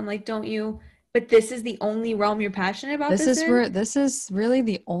man. And I'm like, don't you but this is the only realm you're passionate about This this is in? where this is really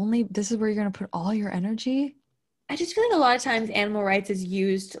the only this is where you're gonna put all your energy. I just feel like a lot of times animal rights is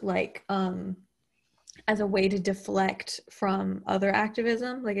used like as a way to deflect from other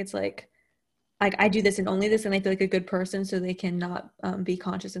activism. Like it's like I do this and only this, and I feel like a good person, so they cannot be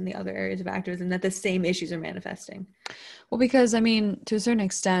conscious in the other areas of activism that the same issues are manifesting. Well, because I mean, to a certain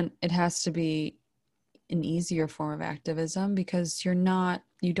extent, it has to be an easier form of activism because you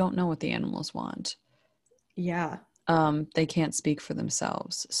don't know what the animals want. Yeah. They can't speak for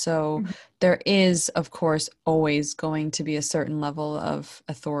themselves. So there is, of course, always going to be a certain level of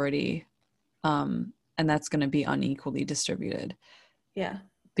authority, and that's going to be unequally distributed. Yeah.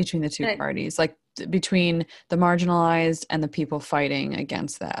 Between the two parties, like between the marginalized and the people fighting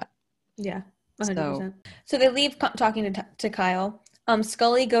against that. Yeah, 100%. So they leave talking to Kyle.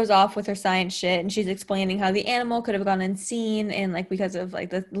 Scully goes off with her science shit, and she's explaining how the animal could have gone unseen, and like because of like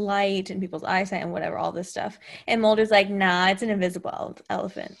the light and people's eyesight and whatever, all this stuff. And Mulder's like, nah, it's an invisible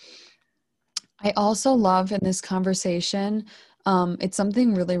elephant. I also love in this conversation, it's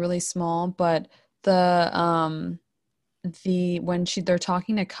something really, really small, but when they're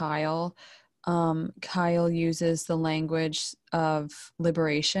talking to Kyle, Kyle uses the language of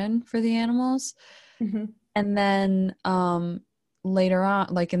liberation for the animals. Mm-hmm. And then later on,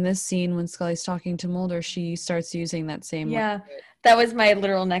 like in this scene when Scully's talking to Mulder, she starts using that same language. That was my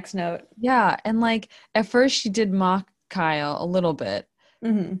literal next note. Yeah, and like at first she did mock Kyle a little bit.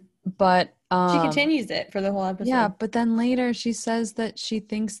 Mm-hmm. But she continues it for the whole episode. Yeah, but then later she says that she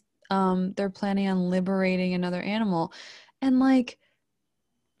thinks they're planning on liberating another animal. And like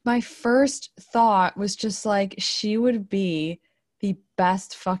my first thought was just like she would be the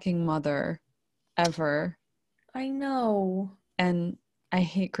best fucking mother ever. I know. And I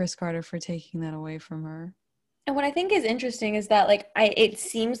hate Chris Carter for taking that away from her. And what I think is interesting is that like it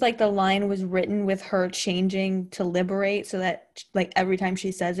seems like the line was written with her changing to liberate so that like every time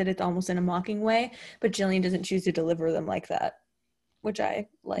she says it, it's almost in a mocking way, but Jillian doesn't choose to deliver them like that, which I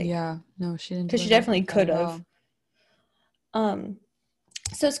like. Yeah, no, she didn't Because she deliver it definitely like that could at have. all.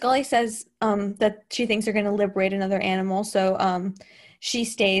 So Scully says that she thinks they're going to liberate another animal. So she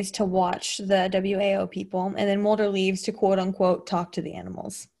stays to watch the WAO people, and then Mulder leaves to quote unquote talk to the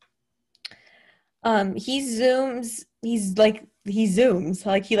animals. He zooms like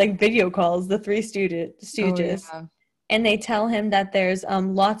he like video calls the three Oh stooges, yeah. and they tell him that there's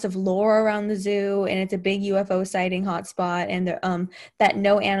lots of lore around the zoo, and it's a big UFO sighting hotspot, and that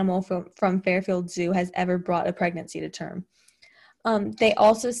no animal from Fairfield Zoo has ever brought a pregnancy to term. They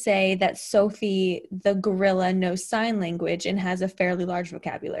also say that Sophie, the gorilla, knows sign language and has a fairly large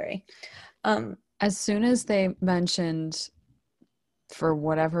vocabulary. As soon as they mentioned, for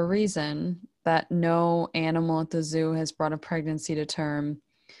whatever reason, that no animal at the zoo has brought a pregnancy to term,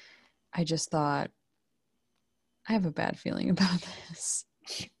 I just thought, I have a bad feeling about this.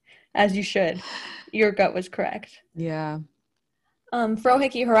 As you should. Your gut was correct. Yeah.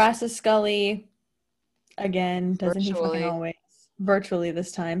 Frohickey harasses Scully again, doesn't he fucking Virtually. always? Virtually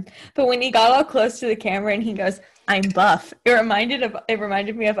this time. But when he got all close to the camera and he goes, "I'm buff," it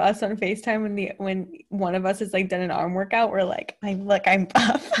reminded me of us on FaceTime when one of us has like done an arm workout. We're like, I'm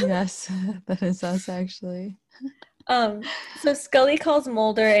buff. Yes, that is us actually. So Scully calls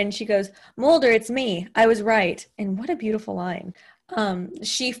Mulder and she goes, "Mulder, it's me. I was right." And what a beautiful line.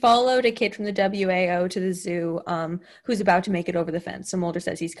 She followed a kid from the WAO to the zoo, who's about to make it over the fence. So Mulder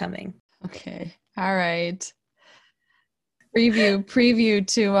says he's coming. Okay. All right. Preview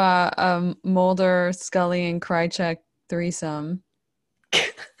to Mulder, Scully, and Krychek threesome.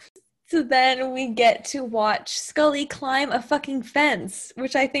 So then we get to watch Scully climb a fucking fence,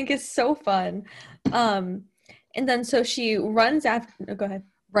 which I think is so fun. And then so she runs after. Oh, go ahead.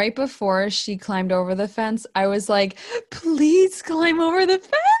 Right before she climbed over the fence, I was like, please climb over the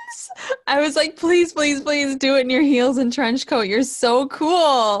fence. I was like, please, please, please do it in your heels and trench coat. You're so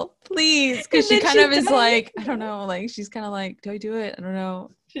cool. Please. Because she kind of is like, I don't know, like she's kind of like, do I do it? I don't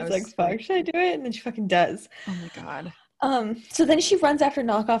know. She's like, fuck, should I do it? And then she fucking does. Oh my God. So then she runs after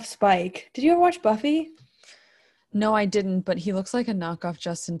knockoff Spike. Did you ever watch Buffy? No, I didn't, but he looks like a knockoff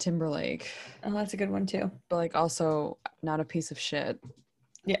Justin Timberlake. Oh, that's a good one too. But like also not a piece of shit.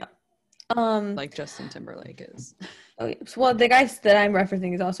 Yeah. Like Justin Timberlake is. Oh, yeah. Well, the guy that I'm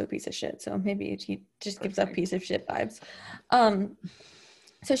referencing is also a piece of shit, so maybe he just gives up piece of shit vibes.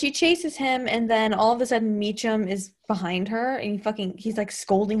 So she chases him, and then all of a sudden Meacham is behind her, and he's like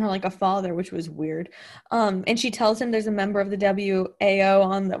scolding her like a father, which was weird. And she tells him there's a member of the WAO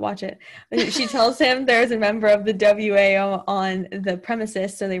on the watch it. She tells him there's a member of the WAO on the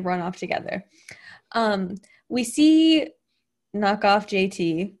premises, so they run off together. We see knockoff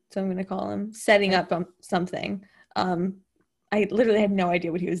JT, so I'm gonna call him, setting up something. I literally had no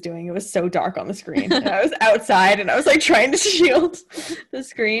idea what he was doing. It was so dark on the screen. And I was outside and I was like trying to shield the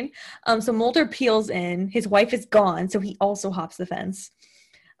screen. So Mulder peels in. His wife is gone, so he also hops the fence.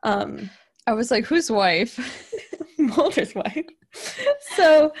 I was like, whose wife? Mulder's wife.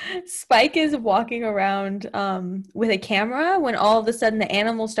 So Spike is walking around with a camera when all of a sudden the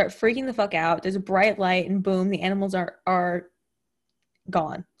animals start freaking the fuck out. There's a bright light and boom, the animals are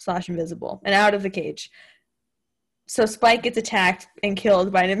gone / invisible and out of the cage. So Spike gets attacked and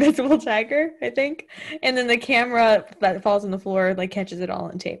killed by an invisible tiger, I think. And then the camera that falls on the floor like catches it all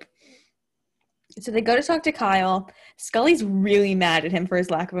on tape. So they go to talk to Kyle. Scully's really mad at him for his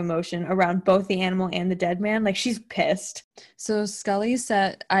lack of emotion around both the animal and the dead man. Like, she's pissed. So Scully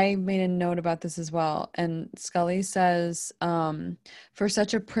said, I made a note about this as well. And Scully says, for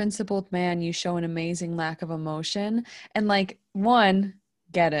such a principled man, you show an amazing lack of emotion. And like, one,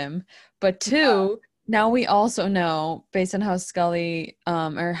 get him. But two, now we also know, based on how Scully,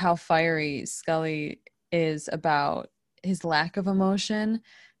 or how fiery Scully is about his lack of emotion,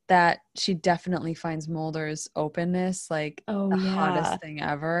 that she definitely finds Mulder's openness like the hottest thing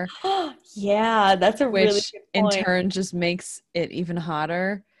ever. Yeah, that's a really good point. In turn just makes it even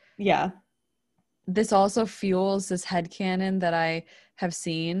hotter. Yeah. This also fuels this headcanon that I have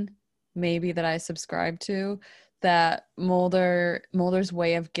seen, maybe that I subscribe to, that Mulder's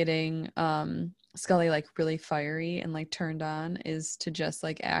way of getting Scully like really fiery and like turned on is to just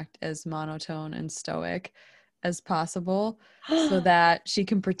like act as monotone and stoic as possible so that she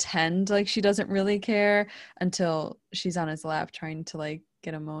can pretend like she doesn't really care until she's on his lap trying to like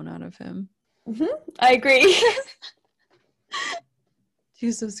get a moan out of him. Mm-hmm. I agree.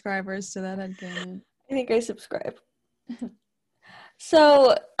 2 subscribers to that headcanon. I think I subscribe.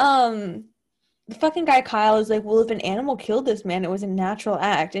 So, the fucking guy Kyle is like, well, if an animal killed this man, it was a natural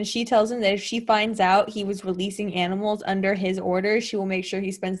act. And she tells him that if she finds out he was releasing animals under his orders, she will make sure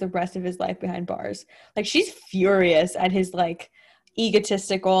he spends the rest of his life behind bars. Like, she's furious at his, like,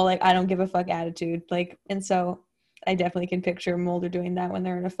 egotistical, like, I don't give a fuck attitude. Like, and so I definitely can picture Mulder doing that when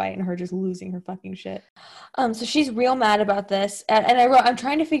they're in a fight and her just losing her fucking shit. So she's real mad about this. And I'm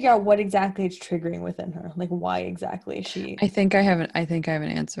trying to figure out what exactly it's triggering within her. Like, why exactly she. I think I have an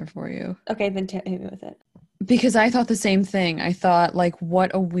answer for you. Okay, then hit me with it. Because I thought the same thing. I thought, like, what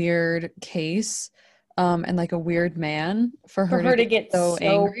a weird case, and like a weird man for her to get so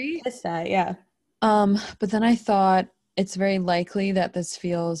angry. pissed at, yeah. But then I thought it's very likely that this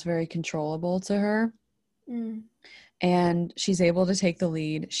feels very controllable to her. Mm. And she's able to take the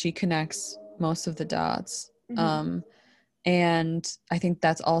lead. She connects most of the dots. Mm-hmm. And I think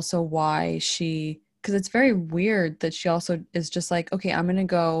that's also why because it's very weird that she also is just like, okay, I'm gonna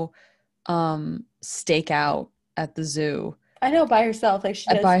go stake out at the zoo. I know, by herself, like she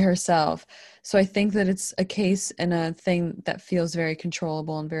does. By herself. So I think that it's a case and a thing that feels very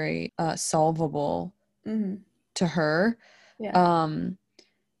controllable and very solvable to her. Yeah.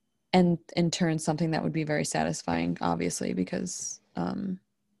 And in turn something that would be very satisfying, obviously, because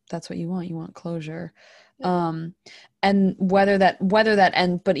that's what you want. You want closure. And whether that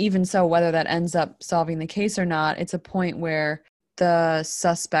ends up solving the case or not, it's a point where the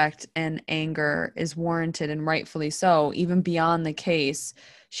suspect and anger is warranted, and rightfully so. Even beyond the case,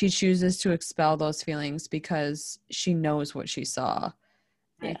 she chooses to expel those feelings because she knows what she saw.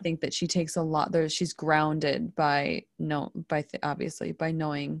 Yeah. I think that she takes a lot there. She's grounded obviously by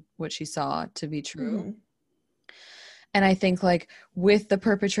knowing what she saw to be true. Mm-hmm. And I think, like, with the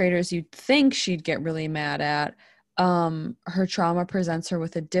perpetrators you'd think she'd get really mad at, her trauma presents her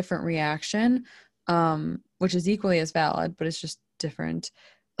with a different reaction, which is equally as valid, but it's just different.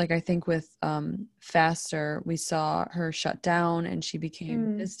 Like, I think with Faster, we saw her shut down and she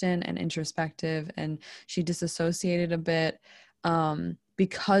became distant and introspective, and she disassociated a bit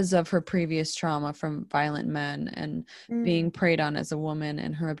because of her previous trauma from violent men and being preyed on as a woman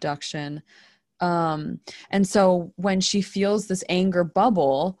and her abduction. And so when she feels this anger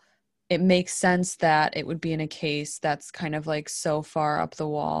bubble, it makes sense that it would be in a case that's kind of like so far up the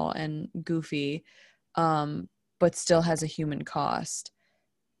wall and goofy, but still has a human cost.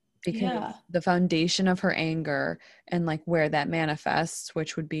 Because the foundation of her anger and like where that manifests,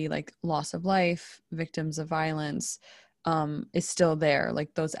 which would be like loss of life, victims of violence, is still there.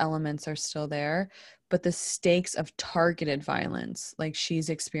 Like, those elements are still there, but the stakes of targeted violence, like she's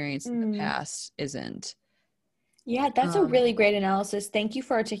experienced in the past, isn't. Yeah, that's a really great analysis. Thank you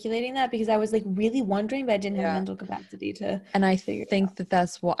for articulating that, because I was like really wondering, but I didn't have mental capacity to. And I think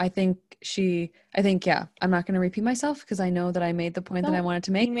that's what I'm not going to repeat myself because I know that I made the point that I wanted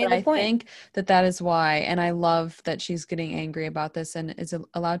to make, but I think that is why. And I love that she's getting angry about this and is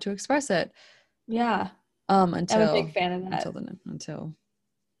allowed to express it. Yeah. Until I'm a big fan of that.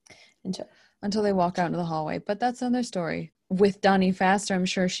 Until they walk out into the hallway. But that's another story. With Donnie Faster, I'm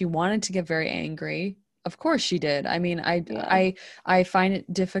sure she wanted to get very angry. Of course she did. I mean, I find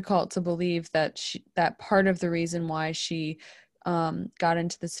it difficult to believe that that part of the reason why she got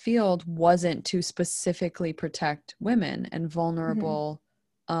into this field wasn't to specifically protect women and vulnerable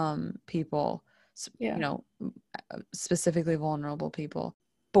people, specifically vulnerable people.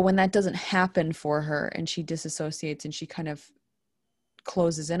 But when that doesn't happen for her and she disassociates and she kind of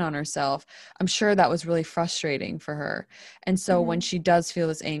closes in on herself, I'm sure that was really frustrating for her. And so when she does feel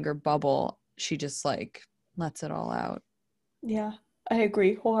this anger bubble, she just like lets it all out. Yeah, I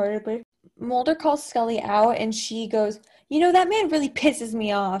agree wholeheartedly. Mulder calls Scully out and she goes, that man really pisses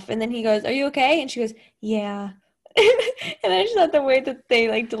me off. And then he goes, are you okay? And she goes, yeah. And I just thought the way that they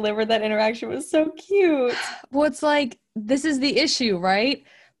like delivered that interaction was so cute. Well, it's like, this is the issue, right?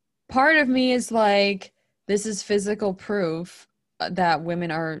 Part of me is like, this is physical proof that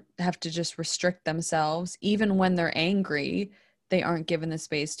women have to just restrict themselves. Even when they're angry, they aren't given the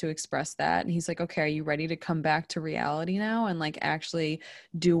space to express that. And he's like, okay, are you ready to come back to reality now and like actually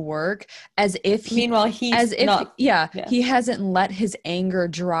do work? As if he hasn't let his anger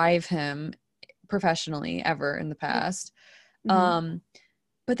drive him professionally ever in the past. But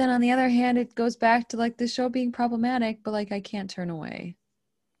then on the other hand, it goes back to like the show being problematic, but like, I can't turn away.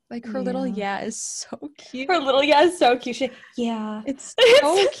 Like, her little is so cute. Her little is so cute. It's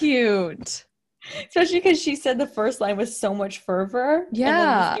so cute. Especially because she said the first line with so much fervor.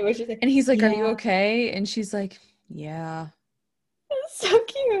 Yeah. And he's like, are you okay? And she's like, yeah. It's so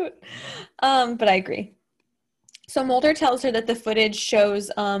cute. But I agree. So Mulder tells her that the footage shows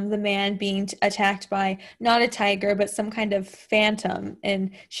the man being attacked by not a tiger, but some kind of phantom.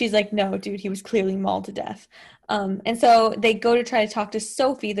 And she's like, no, dude, he was clearly mauled to death. And so they go to try to talk to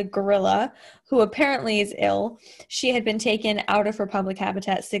Sophie, the gorilla, who apparently is ill. She had been taken out of her public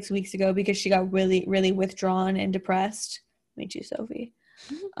habitat 6 weeks ago because she got really, really withdrawn and depressed. Me too, Sophie.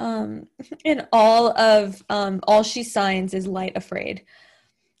 And all she signs is light afraid.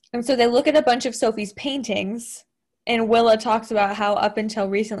 And so they look at a bunch of Sophie's paintings, and Willa talks about how up until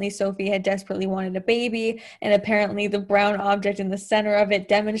recently Sophie had desperately wanted a baby, and apparently the brown object in the center of it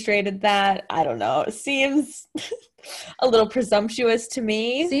demonstrated that. I don't know. It seems a little presumptuous to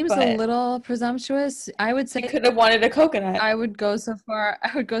me. Seems a little presumptuous. I would say you could have wanted a coconut. I would go so far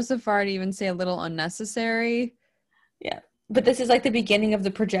to even say a little unnecessary. Yeah. But this is like the beginning of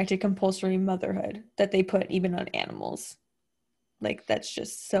the projected compulsory motherhood that they put even on animals. Like, that's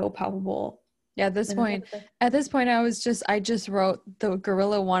just so palpable. Yeah, at this point, I just wrote the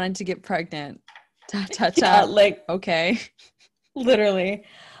gorilla wanted to get pregnant. Yeah, like, okay. Literally.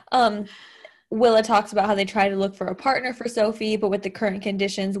 Willa talks about how they tried to look for a partner for Sophie, but with the current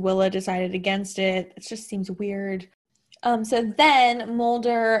conditions, Willa decided against it. It just seems weird. So then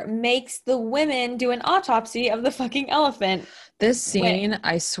Mulder makes the women do an autopsy of the fucking elephant. This scene,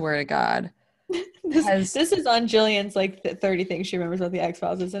 I swear to God. This is on Jillian's like 30 things she remembers about the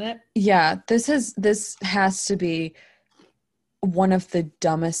X-Files, isn't it? Yeah, this has to be one of the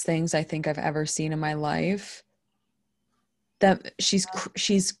dumbest things I think I've ever seen in my life. That she's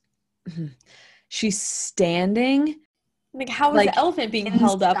standing. Like, how is the elephant being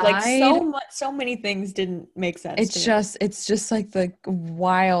held up? Like, so many things didn't make sense. It's just like the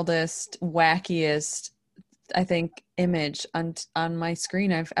wildest, wackiest, I think, image on my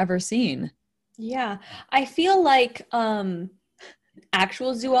screen I've ever seen. Yeah, I feel like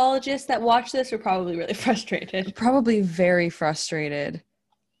actual zoologists that watch this are probably really frustrated. Probably very frustrated.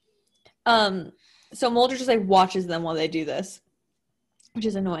 So Mulder just like watches them while they do this, which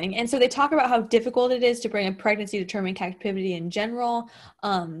is annoying. And so they talk about how difficult it is to bring a pregnancy to term in captivity in general.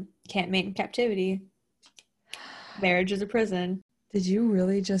 Can't mate in captivity. Marriage is a prison. Did you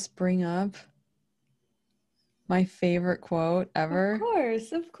really just bring up my favorite quote ever?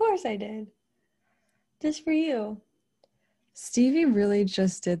 Of course I did. Just for you. Stevie really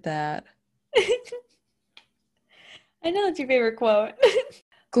just did that. I know it's your favorite quote.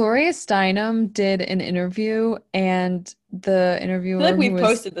 Gloria Steinem did an interview, and the interviewer... I feel like we've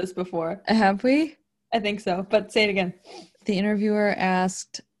posted this before. Have we? I think so, but say it again. The interviewer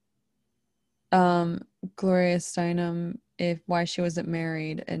asked Gloria Steinem why she wasn't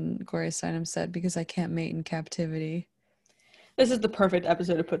married, and Gloria Steinem said, because I can't mate in captivity. This is the perfect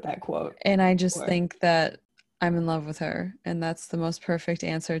episode to put that quote. And I just think that I'm in love with her, and that's the most perfect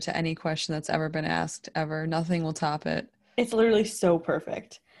answer to any question that's ever been asked, ever. Nothing will top it. It's literally so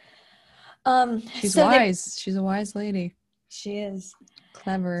perfect. She's wise. She's a wise lady. She is.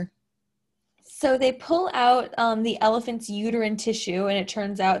 Clever. So they pull out the elephant's uterine tissue, and it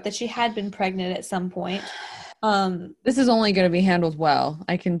turns out that she had been pregnant at some point. This is only going to be handled well.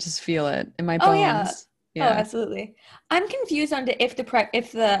 I can just feel it in my bones. Yeah. Oh, absolutely. I'm confused on if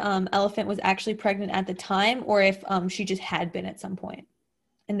the elephant was actually pregnant at the time, or if she just had been at some point.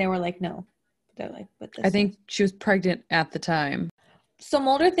 And they were like, no. They're like, but this. I think she was pregnant at the time. So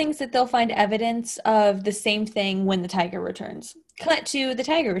Mulder thinks that they'll find evidence of the same thing when the tiger returns. Cut to the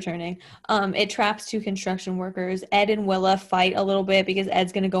tiger returning. It traps two construction workers. Ed and Willa fight a little bit because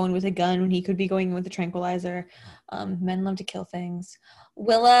Ed's going to go in with a gun when he could be going in with a tranquilizer. Men love to kill things.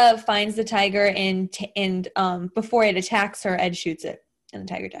 Willa finds the tiger and before it attacks her, Ed shoots it and the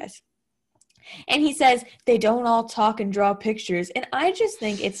tiger dies. And he says, they don't all talk and draw pictures. And I just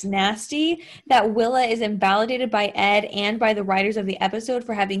think it's nasty that Willa is invalidated by Ed and by the writers of the episode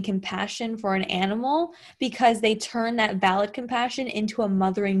for having compassion for an animal because they turn that valid compassion into a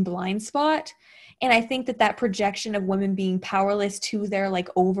mothering blind spot. And I think that projection of women being powerless to their like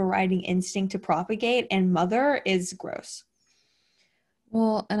overriding instinct to propagate and mother is gross.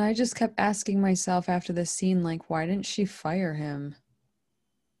 Well, and I just kept asking myself after this scene, like, why didn't she fire him?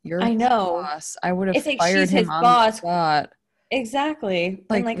 I know. Boss. I would have fired him on the spot. Exactly.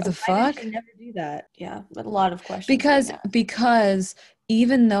 Like the fuck? Why did she never do that? Yeah, a lot of questions. Because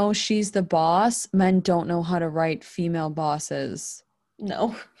even though she's the boss, men don't know how to write female bosses.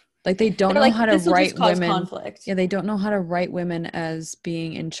 No. Like they don't know how to write women. Conflict. Yeah, they don't know how to write women as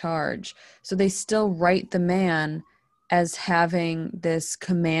being in charge. So they still write the man as having this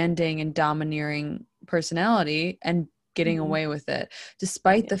commanding and domineering personality and getting away with it,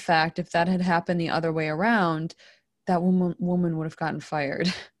 despite the fact if that had happened the other way around, that woman would have gotten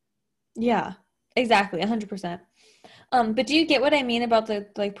fired. Yeah, exactly, 100%. But do you get what I mean about the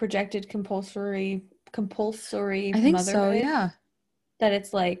like projected compulsory I think so, motherhood? yeah. That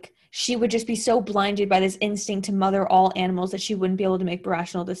it's like she would just be so blinded by this instinct to mother all animals that she wouldn't be able to make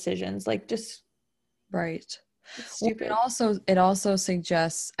rational decisions. Like, just Right. it's Well, stupid. it also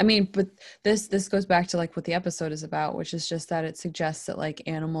suggests, I mean, but this goes back to like what the episode is about, which is just that it suggests that like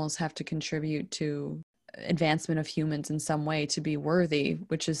animals have to contribute to advancement of humans in some way to be worthy,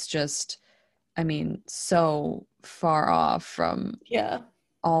 which is just, I mean, so far off from Yeah.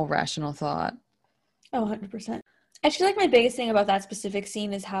 all rational thought. Oh, 100%. I feel like my biggest thing about that specific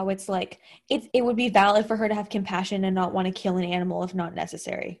scene is how it's like it would be valid for her to have compassion and not want to kill an animal if not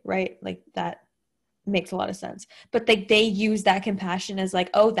necessary, right? Like that makes a lot of sense. But they use that compassion as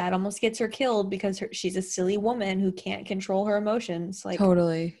like, oh, that almost gets her killed because she's a silly woman who can't control her emotions, like,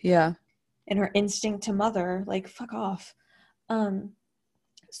 Totally. Yeah. and her instinct to mother, like, fuck off.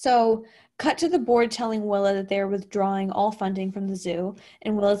 So cut to the board telling Willa that they're withdrawing all funding from the zoo,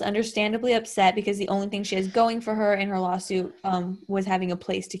 and Willa's understandably upset because the only thing she has going for her in her lawsuit was having a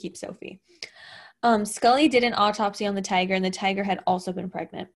place to keep Sophie. Scully did an autopsy on the tiger, and the tiger had also been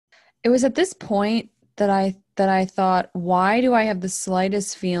pregnant. It was at this point that I thought, why do I have the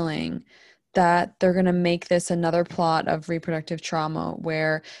slightest feeling that they're going to make this another plot of reproductive trauma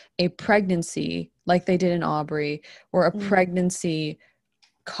where a pregnancy, like they did in Aubrey, where a pregnancy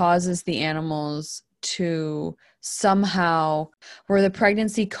causes the animals to somehow, where a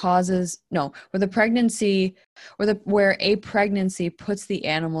pregnancy puts the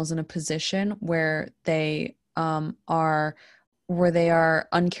animals in a position where they are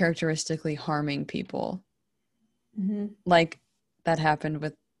uncharacteristically harming people. Mm-hmm. Like that happened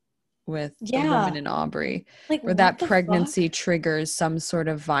with the woman in Aubrey, like where what that the pregnancy fuck? triggers some sort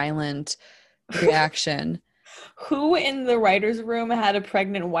of violent reaction. Who in the writer's room had a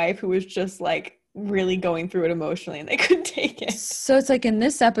pregnant wife who was just like really going through it emotionally and they couldn't take it? So it's like in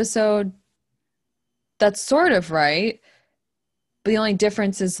this episode, that's sort of right. But the only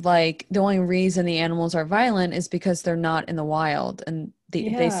difference is like the only reason the animals are violent is because they're not in the wild and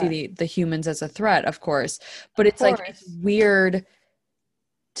they see the humans as a threat, of course. But it's like it's weird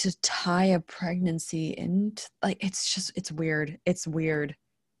to tie a pregnancy into, like, it's weird. It's weird.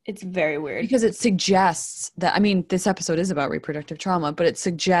 It's very weird. Because it suggests that, I mean, this episode is about reproductive trauma, but it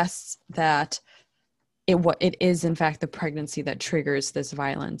suggests that it is in fact the pregnancy that triggers this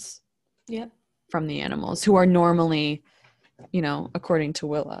violence. Yep. From the animals who are normally, according to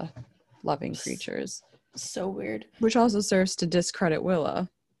Willa, loving creatures. So weird. Which also serves to discredit Willa.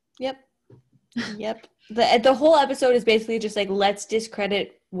 Yep. Yep. The whole episode is basically just like, let's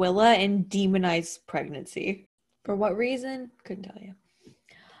discredit Willa and demonize pregnancy. For what reason? Couldn't tell you.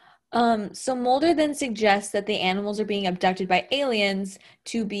 So Mulder then suggests that the animals are being abducted by aliens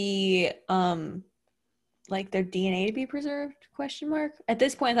to be, like their DNA to be preserved, ? At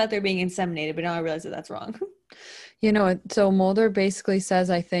this point, I thought they were being inseminated, but now I realize that that's wrong. So Mulder basically says,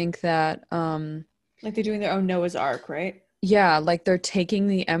 I think that, like they're doing their own Noah's Ark, right? Yeah, like they're taking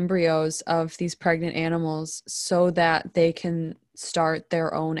the embryos of these pregnant animals so that they can start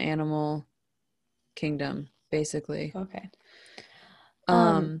their own animal kingdom, basically. Okay.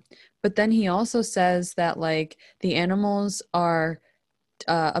 But then he also says that like the animals are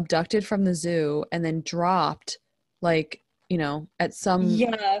abducted from the zoo and then dropped, like, at some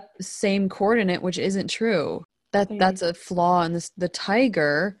same coordinate, which isn't true. That's a flaw in this. The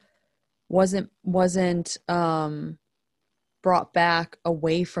tiger wasn't brought back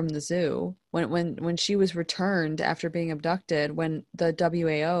away from the zoo when she was returned after being abducted, when the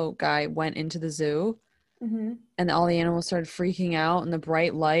WAO guy went into the zoo. Mm-hmm. And all the animals started freaking out and the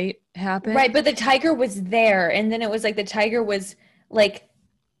bright light happened. Right, but the tiger was there, and then it was like the tiger was like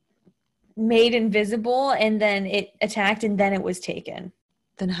made invisible, and then it attacked, and then it was taken.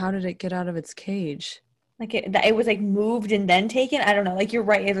 Then how did it get out of its cage? Like it was like moved and then taken. I don't know. Like, you're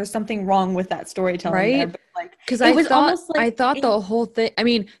right. There's something wrong with that storytelling, right? There, but like, because I thought the whole thing. I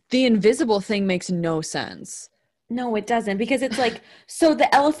mean, the invisible thing makes no sense. No, it doesn't, because it's like, so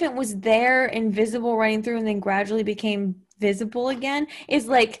the elephant was there, invisible, running through, and then gradually became visible again. Is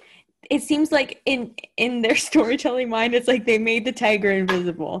like, it seems like in their storytelling mind, it's like they made the tiger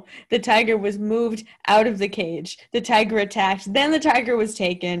invisible. The tiger was moved out of the cage. The tiger attacked. Then the tiger was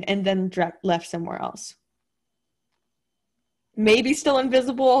taken and then left somewhere else. Maybe still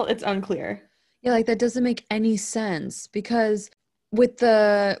invisible. It's unclear. Yeah, like that doesn't make any sense, because with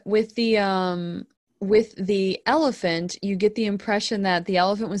the elephant, you get the impression that the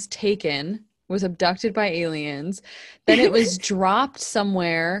elephant was abducted by aliens, then it was dropped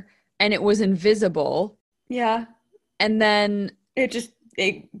somewhere and it was invisible. Yeah. And then it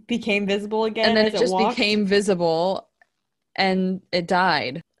became visible again. And then it just became visible. and it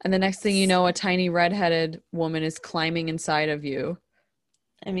died. And the next thing you know, a tiny redheaded woman is climbing inside of you.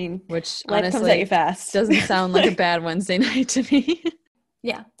 I mean, which life honestly comes at you fast. doesn't sound like a bad Wednesday night to me.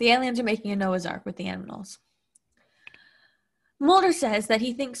 Yeah, the aliens are making a Noah's Ark with the animals. Mulder says that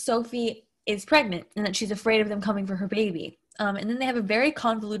he thinks Sophie is pregnant and that she's afraid of them coming for her baby. And then they have a very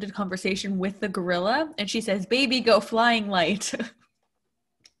convoluted conversation with the gorilla, and she says, "Baby, go flying light."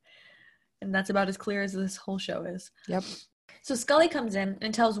 And that's about as clear as this whole show is. Yep. So Scully comes in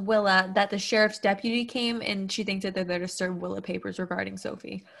and tells Willa that the sheriff's deputy came, and she thinks that they're there to serve Willa papers regarding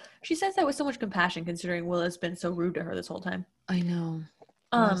Sophie. She says that with so much compassion, considering Willa's been so rude to her this whole time. I know.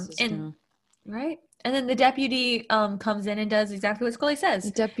 Right? And then the deputy comes in and does exactly what Scully says. The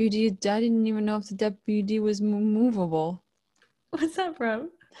deputy, I didn't even know if the deputy was movable. What's that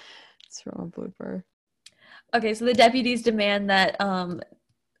from? It's from a blooper. Okay, so the deputies demand that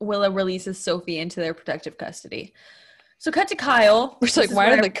Willa releases Sophie into their protective custody. So cut to Kyle. Which, like,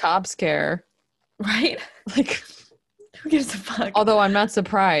 why do the cops care? Right? Like, who gives a fuck? Although I'm not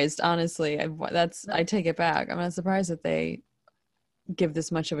surprised, honestly. I take it back. I'm not surprised that they give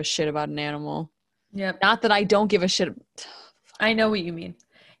this much of a shit about an animal. Yep. Not that I don't give a shit. I know what you mean.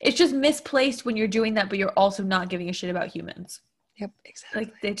 It's just misplaced when you're doing that, but you're also not giving a shit about humans. Yep, exactly.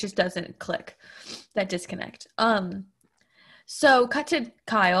 Like, it just doesn't click. That disconnect. So cut to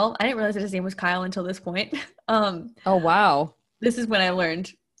Kyle. I didn't realize that his name was Kyle until this point. Oh, wow. This is when I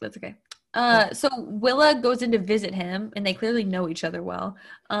learned. That's okay. So Willa goes in to visit him, and they clearly know each other well.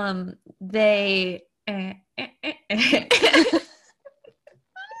 They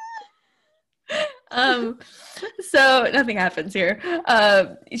so nothing happens here.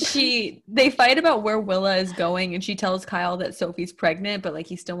 They fight about where Willa is going, and she tells Kyle that Sophie's pregnant, but like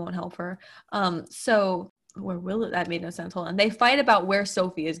he still won't help her. So where Willa, that made no sense. Hold on. They fight about where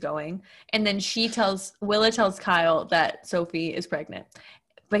Sophie is going, and then Willa tells Kyle that Sophie is pregnant,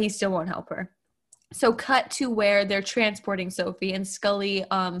 but he still won't help her. So cut to where they're transporting Sophie, and Scully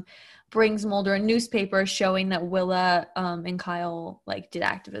brings Mulder a newspaper showing that Willa and Kyle like did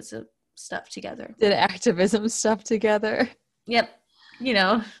activism stuff together. Yep. You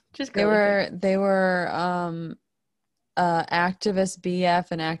know, just they were activist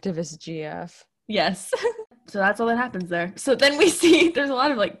BF and activist GF. Yes. So that's all that happens there. So then we see there's a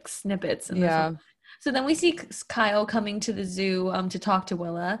lot of like snippets in this one. So then we see Kyle coming to the zoo to talk to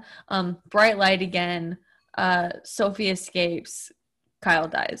Willa. Bright light again. Sophie escapes. Kyle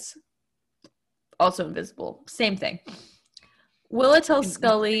dies. Also invisible. Same thing. Willa tells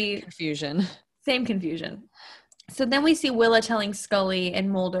Scully... Same confusion. So then we see Willa telling Scully and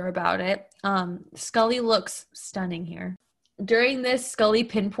Mulder about it. Scully looks stunning here. During this, Scully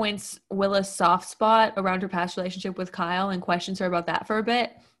pinpoints Willa's soft spot around her past relationship with Kyle and questions her about that for a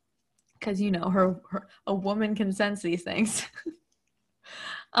bit. Because, you know, a woman can sense these things.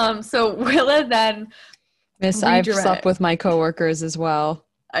 So Willa then... Miss, I've slept with my coworkers as well.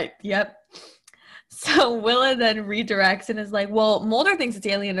 Yep. So Willa then redirects and is like, well, Mulder thinks it's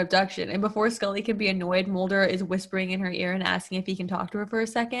alien abduction. And before Scully can be annoyed, Mulder is whispering in her ear and asking if he can talk to her for a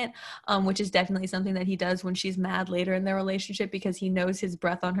second, which is definitely something that he does when she's mad later in their relationship because he knows his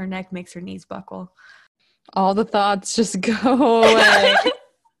breath on her neck makes her knees buckle. All the thoughts just go away.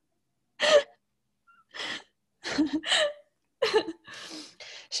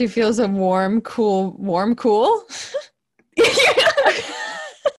 She feels a warm, cool.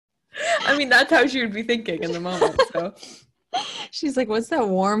 I mean, that's how she would be thinking in the moment. So she's like, what's that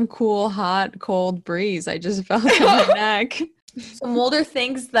warm, cool, hot, cold breeze I just felt on my neck? So Mulder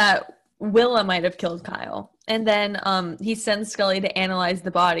thinks that Willa might have killed Kyle. And then he sends Scully to analyze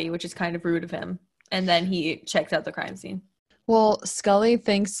the body, which is kind of rude of him. And then he checks out the crime scene. Well, Scully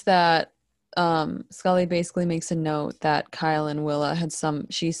thinks that Scully basically makes a note that Kyle and Willa had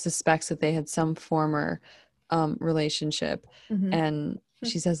she suspects that they had some former relationship. Mm-hmm. And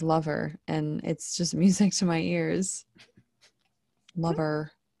she says lover, and it's just music to my ears.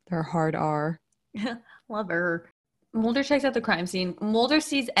 Lover. They're hard R. Lover. Mulder checks out the crime scene. Mulder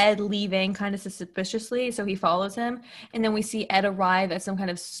sees Ed leaving kind of suspiciously, so he follows him. And then we see Ed arrive at some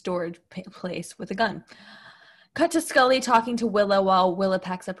kind of storage place with a gun. Cut to Scully talking to Willa while Willa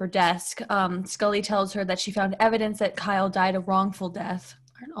packs up her desk. Scully tells her that she found evidence that Kyle died a wrongful death.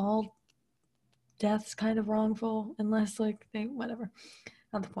 Aren't all death's kind of wrongful unless whatever,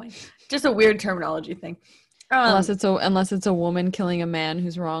 not the point, just a weird terminology thing. Unless it's a woman killing a man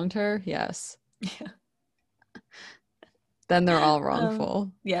who's wronged her, yes. Yeah. Then they're all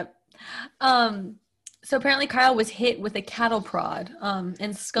wrongful. Yep. So apparently Kyle was hit with a cattle prod,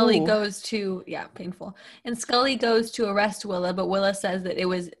 and Scully Ooh. goes to, painful. And Scully goes to arrest Willa, but Willa says that it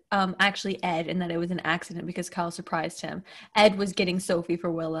was actually Ed and that it was an accident because Kyle surprised him. Ed was getting Sophie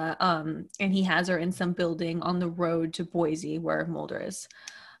for Willa, and he has her in some building on the road to Boise where Mulder is.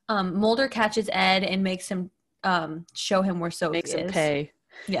 Mulder catches Ed and makes him show him where Sophie is. Makes him pay.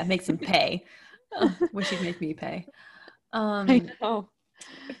 Yeah, makes him pay. Wish he'd make me pay. I know.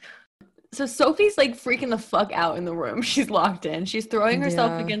 So Sophie's like freaking the fuck out in the room. She's locked in. She's throwing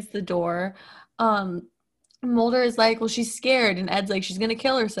herself against the door. Mulder is like, well, she's scared. And Ed's like, she's going to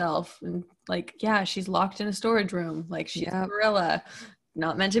kill herself. And like, yeah, she's locked in a storage room. Like she's a gorilla,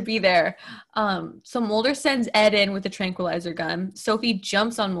 not meant to be there. So Mulder sends Ed in with a tranquilizer gun. Sophie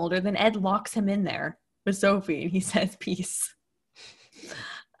jumps on Mulder. Then Ed locks him in there with Sophie. And he says, peace.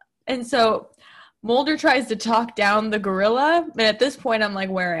 And so Mulder tries to talk down the gorilla. And at this point, I'm like,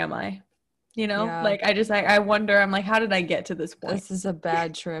 where am I? You know, like I wonder, I'm like, how did I get to this point? This is a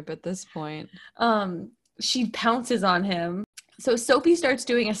bad trip at this point. She pounces on him. So Sophie starts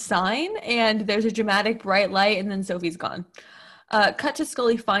doing a sign and there's a dramatic bright light and then Sophie's gone. Cut to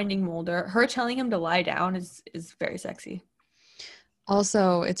Scully finding Mulder. Her telling him to lie down is very sexy.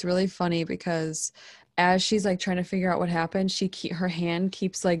 Also, it's really funny because as she's like trying to figure out what happened, her hand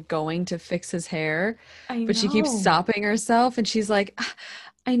keeps like going to fix his hair, but she keeps stopping herself and she's like,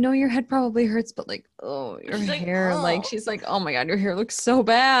 I know your head probably hurts, but like, oh, your hair, like, she's like, oh my God, your hair looks so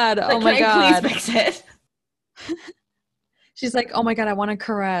bad. Like, oh my God. Please fix it? She's like, oh my God, I want to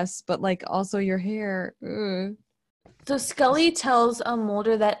caress, but like also your hair. Ugh. So Scully tells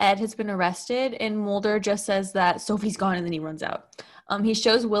Mulder that Ed has been arrested and Mulder just says that Sophie's gone and then he runs out. He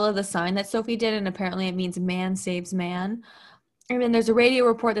shows Willa the sign that Sophie did and apparently it means man saves man. And then there's a radio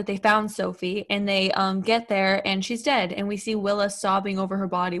report that they found Sophie and they get there and she's dead. And we see Willa sobbing over her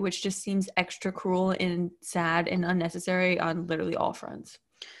body, which just seems extra cruel and sad and unnecessary on literally all fronts.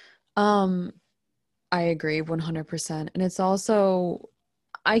 I agree 100%. And it's also,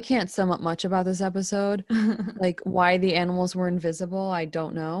 I can't sum up much about this episode. Like why the animals were invisible, I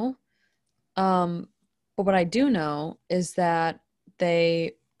don't know. But what I do know is that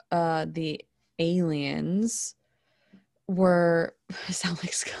the aliens were sound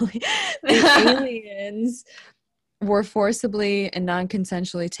like Scully. The aliens were forcibly and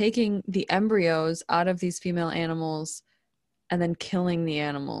non-consensually taking the embryos out of these female animals and then killing the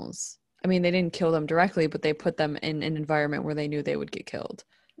animals. I mean, they didn't kill them directly, but they put them in an environment where they knew they would get killed.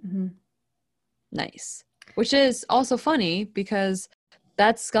 Mm-hmm. Nice. Which is also funny because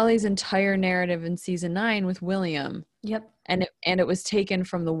that's Scully's entire narrative in season 9 with William. Yep. And it was taken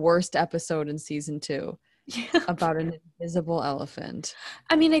from the worst episode in season 2. About an invisible elephant.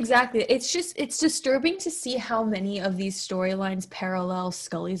 I mean, exactly. It's disturbing to see how many of these storylines parallel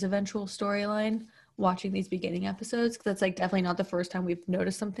Scully's eventual storyline watching these beginning episodes, because that's like definitely not the first time we've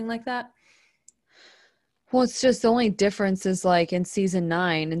noticed something like that. Well, it's just the only difference is like in season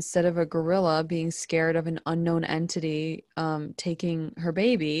 9, instead of a gorilla being scared of an unknown entity taking her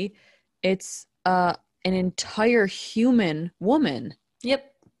baby, it's an entire human woman. Yep.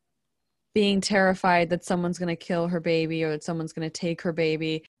 Being terrified that someone's going to kill her baby or that someone's going to take her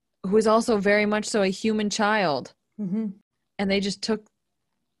baby, who is also very much so a human child. Mm-hmm. And they just took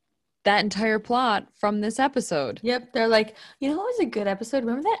that entire plot from this episode. Yep. They're like, you know what was a good episode?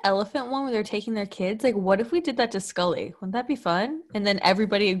 Remember that elephant one where they're taking their kids? Like, what if we did that to Scully? Wouldn't that be fun? And then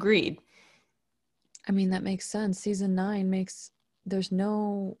everybody agreed. I mean, that makes sense. Season 9 there's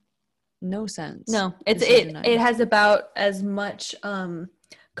no sense. No, it has about as much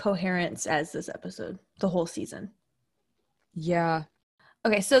coherence as this episode, the whole season. Yeah.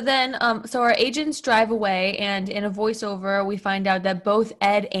 Okay, so then so our agents drive away and in a voiceover we find out that both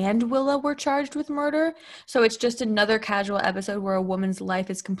Ed and Willa were charged with murder. So it's just another casual episode where a woman's life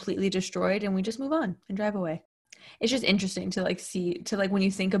is completely destroyed and we just move on and drive away. It's just interesting to like see, to like when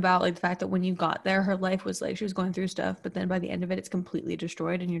you think about like the fact that when you got there her life was like she was going through stuff, but then by the end of it it's completely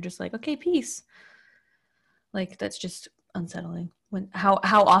destroyed and you're just like, okay, peace. Like that's just unsettling. When how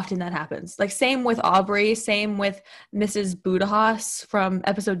often that happens. Like same with Aubrey, same with Mrs. Budahas from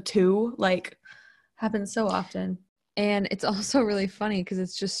episode 2, like happens so often. And it's also really funny because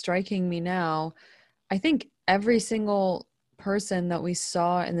it's just striking me now. I think every single person that we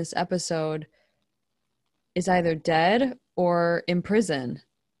saw in this episode is either dead or in prison.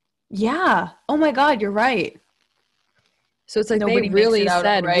 Yeah. Oh my God, you're right. So it's like nobody they really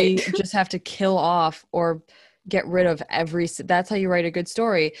said right. We just have to kill off or get rid of that's how you write a good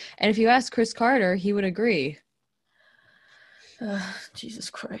story. And if you ask Chris Carter, he would agree. Jesus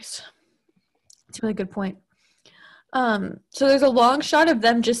Christ. It's a really good point. So there's a long shot of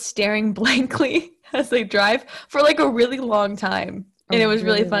them just staring blankly as they drive for like a really long time. And it was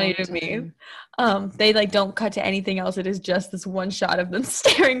really funny to me. They like don't cut to anything else. It is just this one shot of them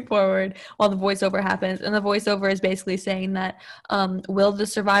staring forward while the voiceover happens. And the voiceover is basically saying that will the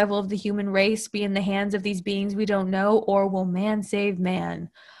survival of the human race be in the hands of these beings we don't know, or will man save man?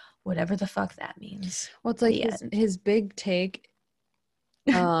 Whatever the fuck that means. Well, it's like his big take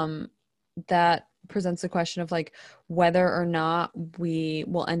that presents the question of like whether or not we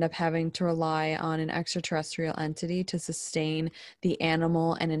will end up having to rely on an extraterrestrial entity to sustain the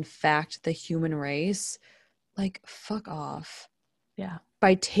animal and in fact the human race. Like, fuck off. Yeah.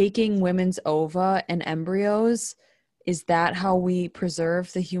 By taking women's ova and embryos, is that how we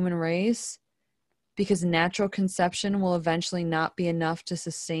preserve the human race? Because natural conception will eventually not be enough to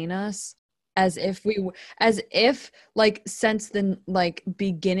sustain us. As if like since the like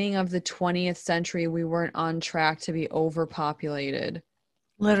beginning of the 20th century we weren't on track to be overpopulated.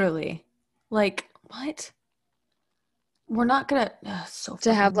 Literally. Like, what? We're not gonna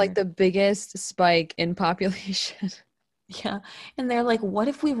to have like the biggest spike in population. Yeah. And they're like, what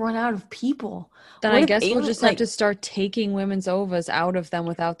if we run out of people? Then I guess we'll just have to start taking women's ovas out of them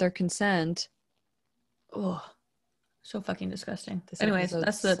without their consent. Oh, so fucking disgusting. This Anyways,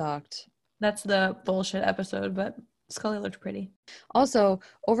 sucked. That's the bullshit episode, but Scully looked pretty. Also,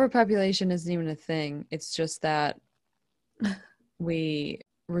 overpopulation isn't even a thing. It's just that we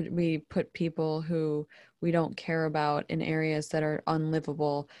put people who we don't care about in areas that are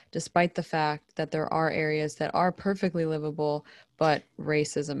unlivable, despite the fact that there are areas that are perfectly livable, but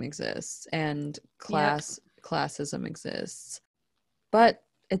racism exists and classism exists. But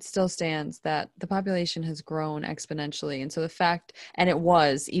it still stands that the population has grown exponentially. And so the fact, and it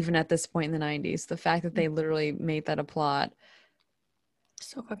was even at this point in the 90s, the fact that they literally made that a plot.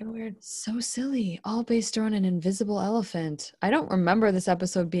 So fucking weird. So silly. All based around an invisible elephant. I don't remember this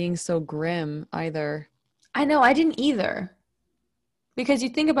episode being so grim either. I know, I didn't either. Because you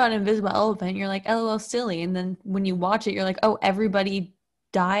think about an invisible elephant, you're like, LOL, silly. And then when you watch it, you're like, oh, everybody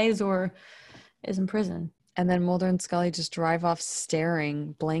dies or is in prison. And then Mulder and Scully just drive off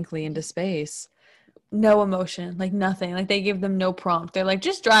staring blankly into space. No emotion, like nothing. Like they give them no prompt. They're like,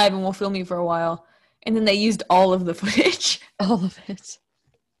 just drive and we'll film you for a while. And then they used all of the footage. All of it.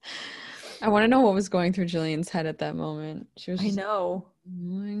 I want to know what was going through Jillian's head at that moment. She was just, I know.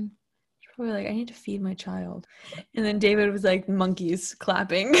 She's probably like, I need to feed my child. And then David was like, monkeys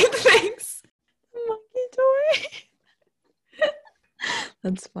clapping. Thanks. Monkey toy.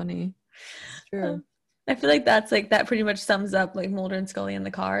 That's funny. It's true. I feel like that's like that pretty much sums up like Mulder and Scully in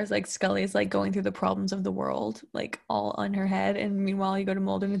the cars. Like Scully is like going through the problems of the world, like all on her head, and meanwhile you go to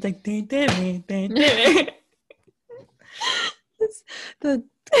Mulder and it's like the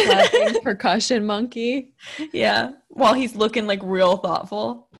clapping percussion monkey. Yeah, while he's looking like real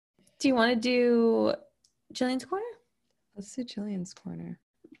thoughtful. Do you want to do Jillian's Corner? Let's do Jillian's Corner.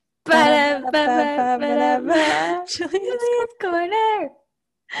 Jillian's Corner.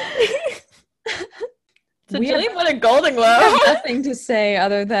 So Jillian won a Golden Globe. We have nothing to say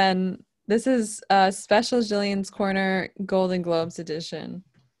other than this is a special Jillian's Corner Golden Globes edition.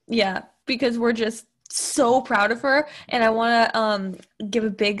 Yeah, because we're just so proud of her. And I want to give a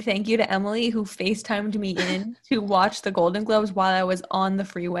big thank you to Emily who FaceTimed me in to watch the Golden Globes while I was on the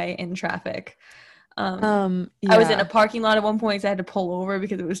freeway in traffic. I was in a parking lot at one point, so I had to pull over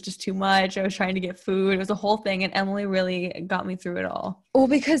because it was just too much. I was trying to get food. It was a whole thing, and Emily really got me through it all. Well,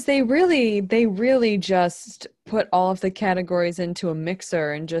 because they really just put all of the categories into a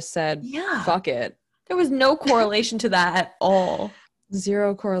mixer and just said, fuck it. There was no correlation to that at all.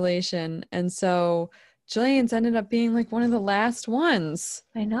 Zero correlation. And so Jillian's ended up being like one of the last ones.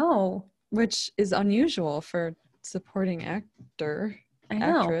 I know. Which is unusual for supporting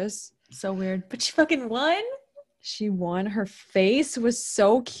actress. So weird. But she fucking won. She won. Her face was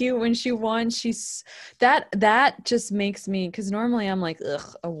so cute when she won. She's that just makes me, because normally I'm like,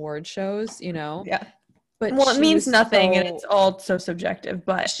 ugh, award shows, you know? Yeah. But well, it means nothing and it's all so subjective,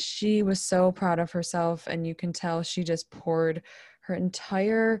 but she was so proud of herself, and you can tell she just poured her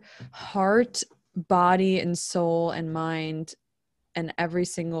entire heart, body, and soul and mind and every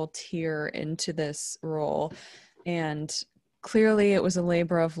single tear into this role. And clearly it was a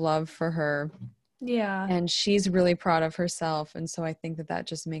labor of love for her. Yeah. And she's really proud of herself. And so I think that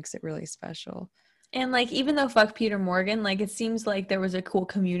just makes it really special. And like, even though fuck Peter Morgan, like it seems like there was a cool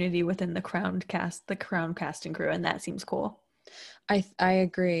community within the Crown casting crew, and that seems cool. I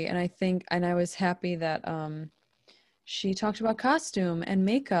agree. And I was happy that she talked about costume and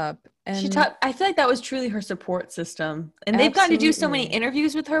makeup And I feel like that was truly her support system. And they've gotten to do so many absolutely.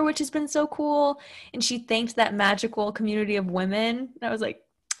 interviews with her, which has been so cool. And she thanked that magical community of women. And I was like,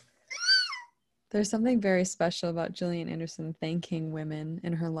 There's something very special about Gillian Anderson thanking women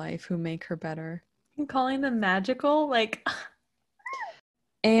in her life who make her better. and calling them magical, like.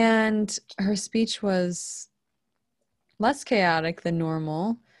 And her speech was less chaotic than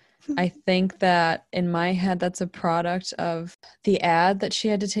normal. I think that in my head, that's a product of the ad that she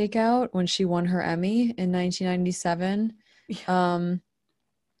had to take out when she won her Emmy in 1997.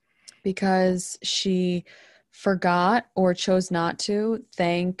 Because she forgot or chose not to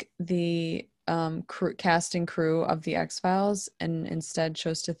thank the cast and crew of the X-Files and instead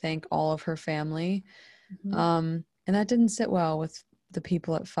chose to thank all of her family. And that didn't sit well with the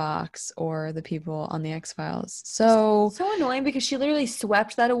people at Fox or the people on the X-Files. So annoying because she literally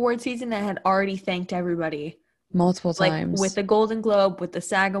swept that award season and had already thanked everybody multiple times. Like with the Golden Globe, with the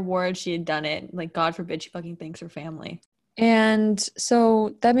SAG Award, she had done it. Like, God forbid she fucking thanks her family. And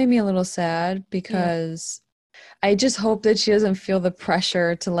so that made me a little sad because I just hope that she doesn't feel the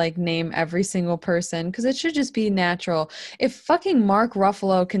pressure to like name every single person because it should just be natural. If fucking Mark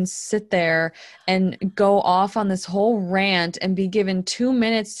Ruffalo can sit there and go off on this whole rant and be given 2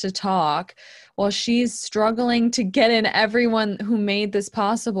 minutes to talk while she's struggling to get in everyone who made this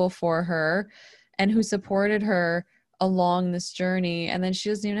possible for her and who supported her along this journey, and then she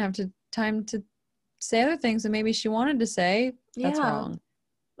doesn't even have time to say other things that maybe she wanted to say, that's wrong.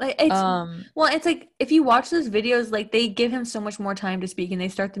 Like it's like if you watch those videos, like they give him so much more time to speak and they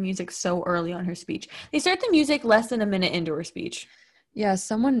start the music so early on her speech. They start the music less than a minute into her speech. Yeah,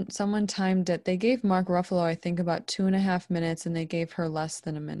 someone timed it. They gave Mark Ruffalo, I think, about 2.5 minutes and they gave her less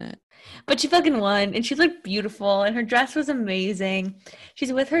than a minute. But she fucking won and she looked beautiful and her dress was amazing.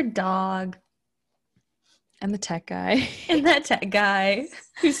 She's with her dog. And the tech guy. And that tech guy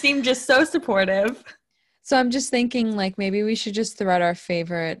who seemed just so supportive. So I'm just thinking, like, maybe we should just throw out our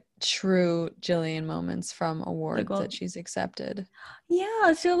favorite true Gillian moments from awards that she's accepted. Yeah,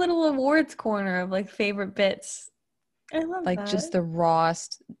 let's do a little awards corner of, like, favorite bits. I love that. Like, just the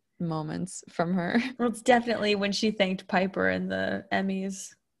rawest moments from her. Well, it's definitely when she thanked Piper in the Emmys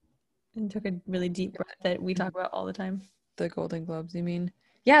and took a really deep breath that we talk about all the time. The Golden Globes, you mean?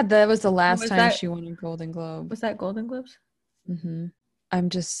 Yeah, that was the last time she won a Golden Globe. Was that Golden Globes? Mm-hmm.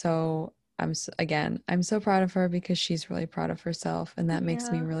 I'm so proud of her because she's really proud of herself, and that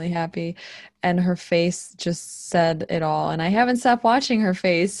makes me really happy. And her face just said it all. And I haven't stopped watching her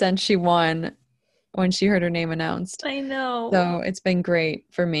face since she won when she heard her name announced. I know. So it's been great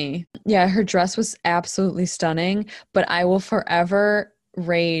for me. Yeah, her dress was absolutely stunning, but I will forever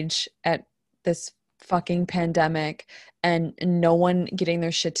rage at this fucking pandemic and no one getting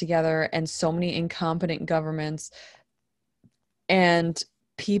their shit together and so many incompetent governments and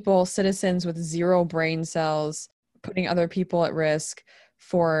citizens with zero brain cells putting other people at risk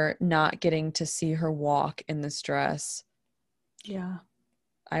for not getting to see her walk in this dress. Yeah.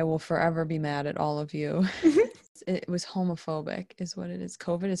 I will forever be mad at all of you. It was homophobic is what it is.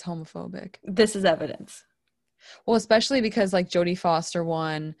 COVID is homophobic. This is evidence. Well, especially because like Jodie Foster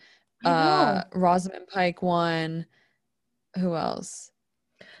won, Rosamund Pike won. Who else?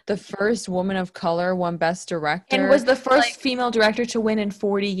 The first woman of color won Best Director. And was the first female director to win in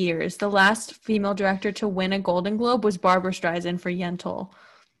 40 years. The last female director to win a Golden Globe was Barbra Streisand for Yentl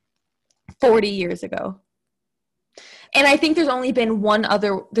 40 years ago. And I think there's only been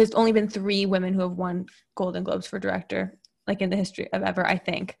 3 women who have won Golden Globes for director, like in the history of ever, I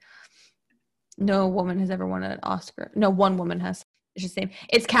think. No woman has ever won an Oscar. No, one woman has. It's just the same.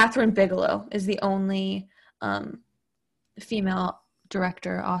 It's Catherine Bigelow is the only female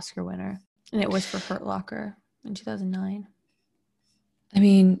director Oscar winner, and it was for Hurt Locker in 2009. I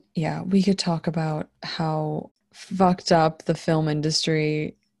mean, yeah, we could talk about how fucked up the film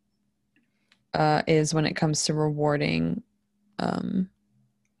industry is when it comes to rewarding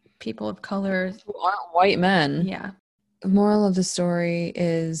people of color who aren't white men. Yeah. The moral of the story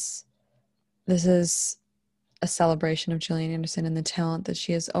is this is a celebration of Gillian Anderson and the talent that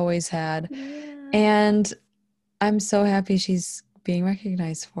she has always had. Yeah. And I'm so happy she's being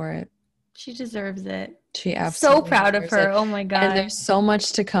recognized for it. She deserves it. She absolutely so proud of her. Oh my God. And there's so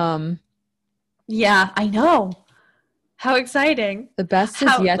much to come. Yeah, I know. How exciting. The best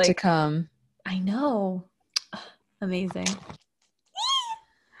is yet to come. I know. Amazing.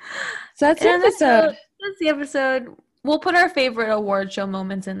 So that's the episode. That's the episode. We'll put our favorite award show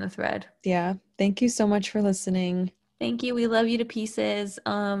moments in the thread. Yeah. Thank you so much for listening. Thank you. We love you to pieces.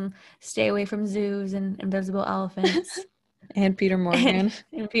 Stay away from zoos and invisible elephants. And Peter Morgan.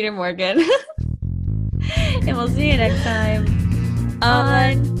 And Peter Morgan. And we'll see you next time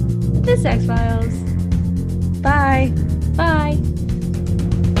on The Sex Files. Bye. Bye.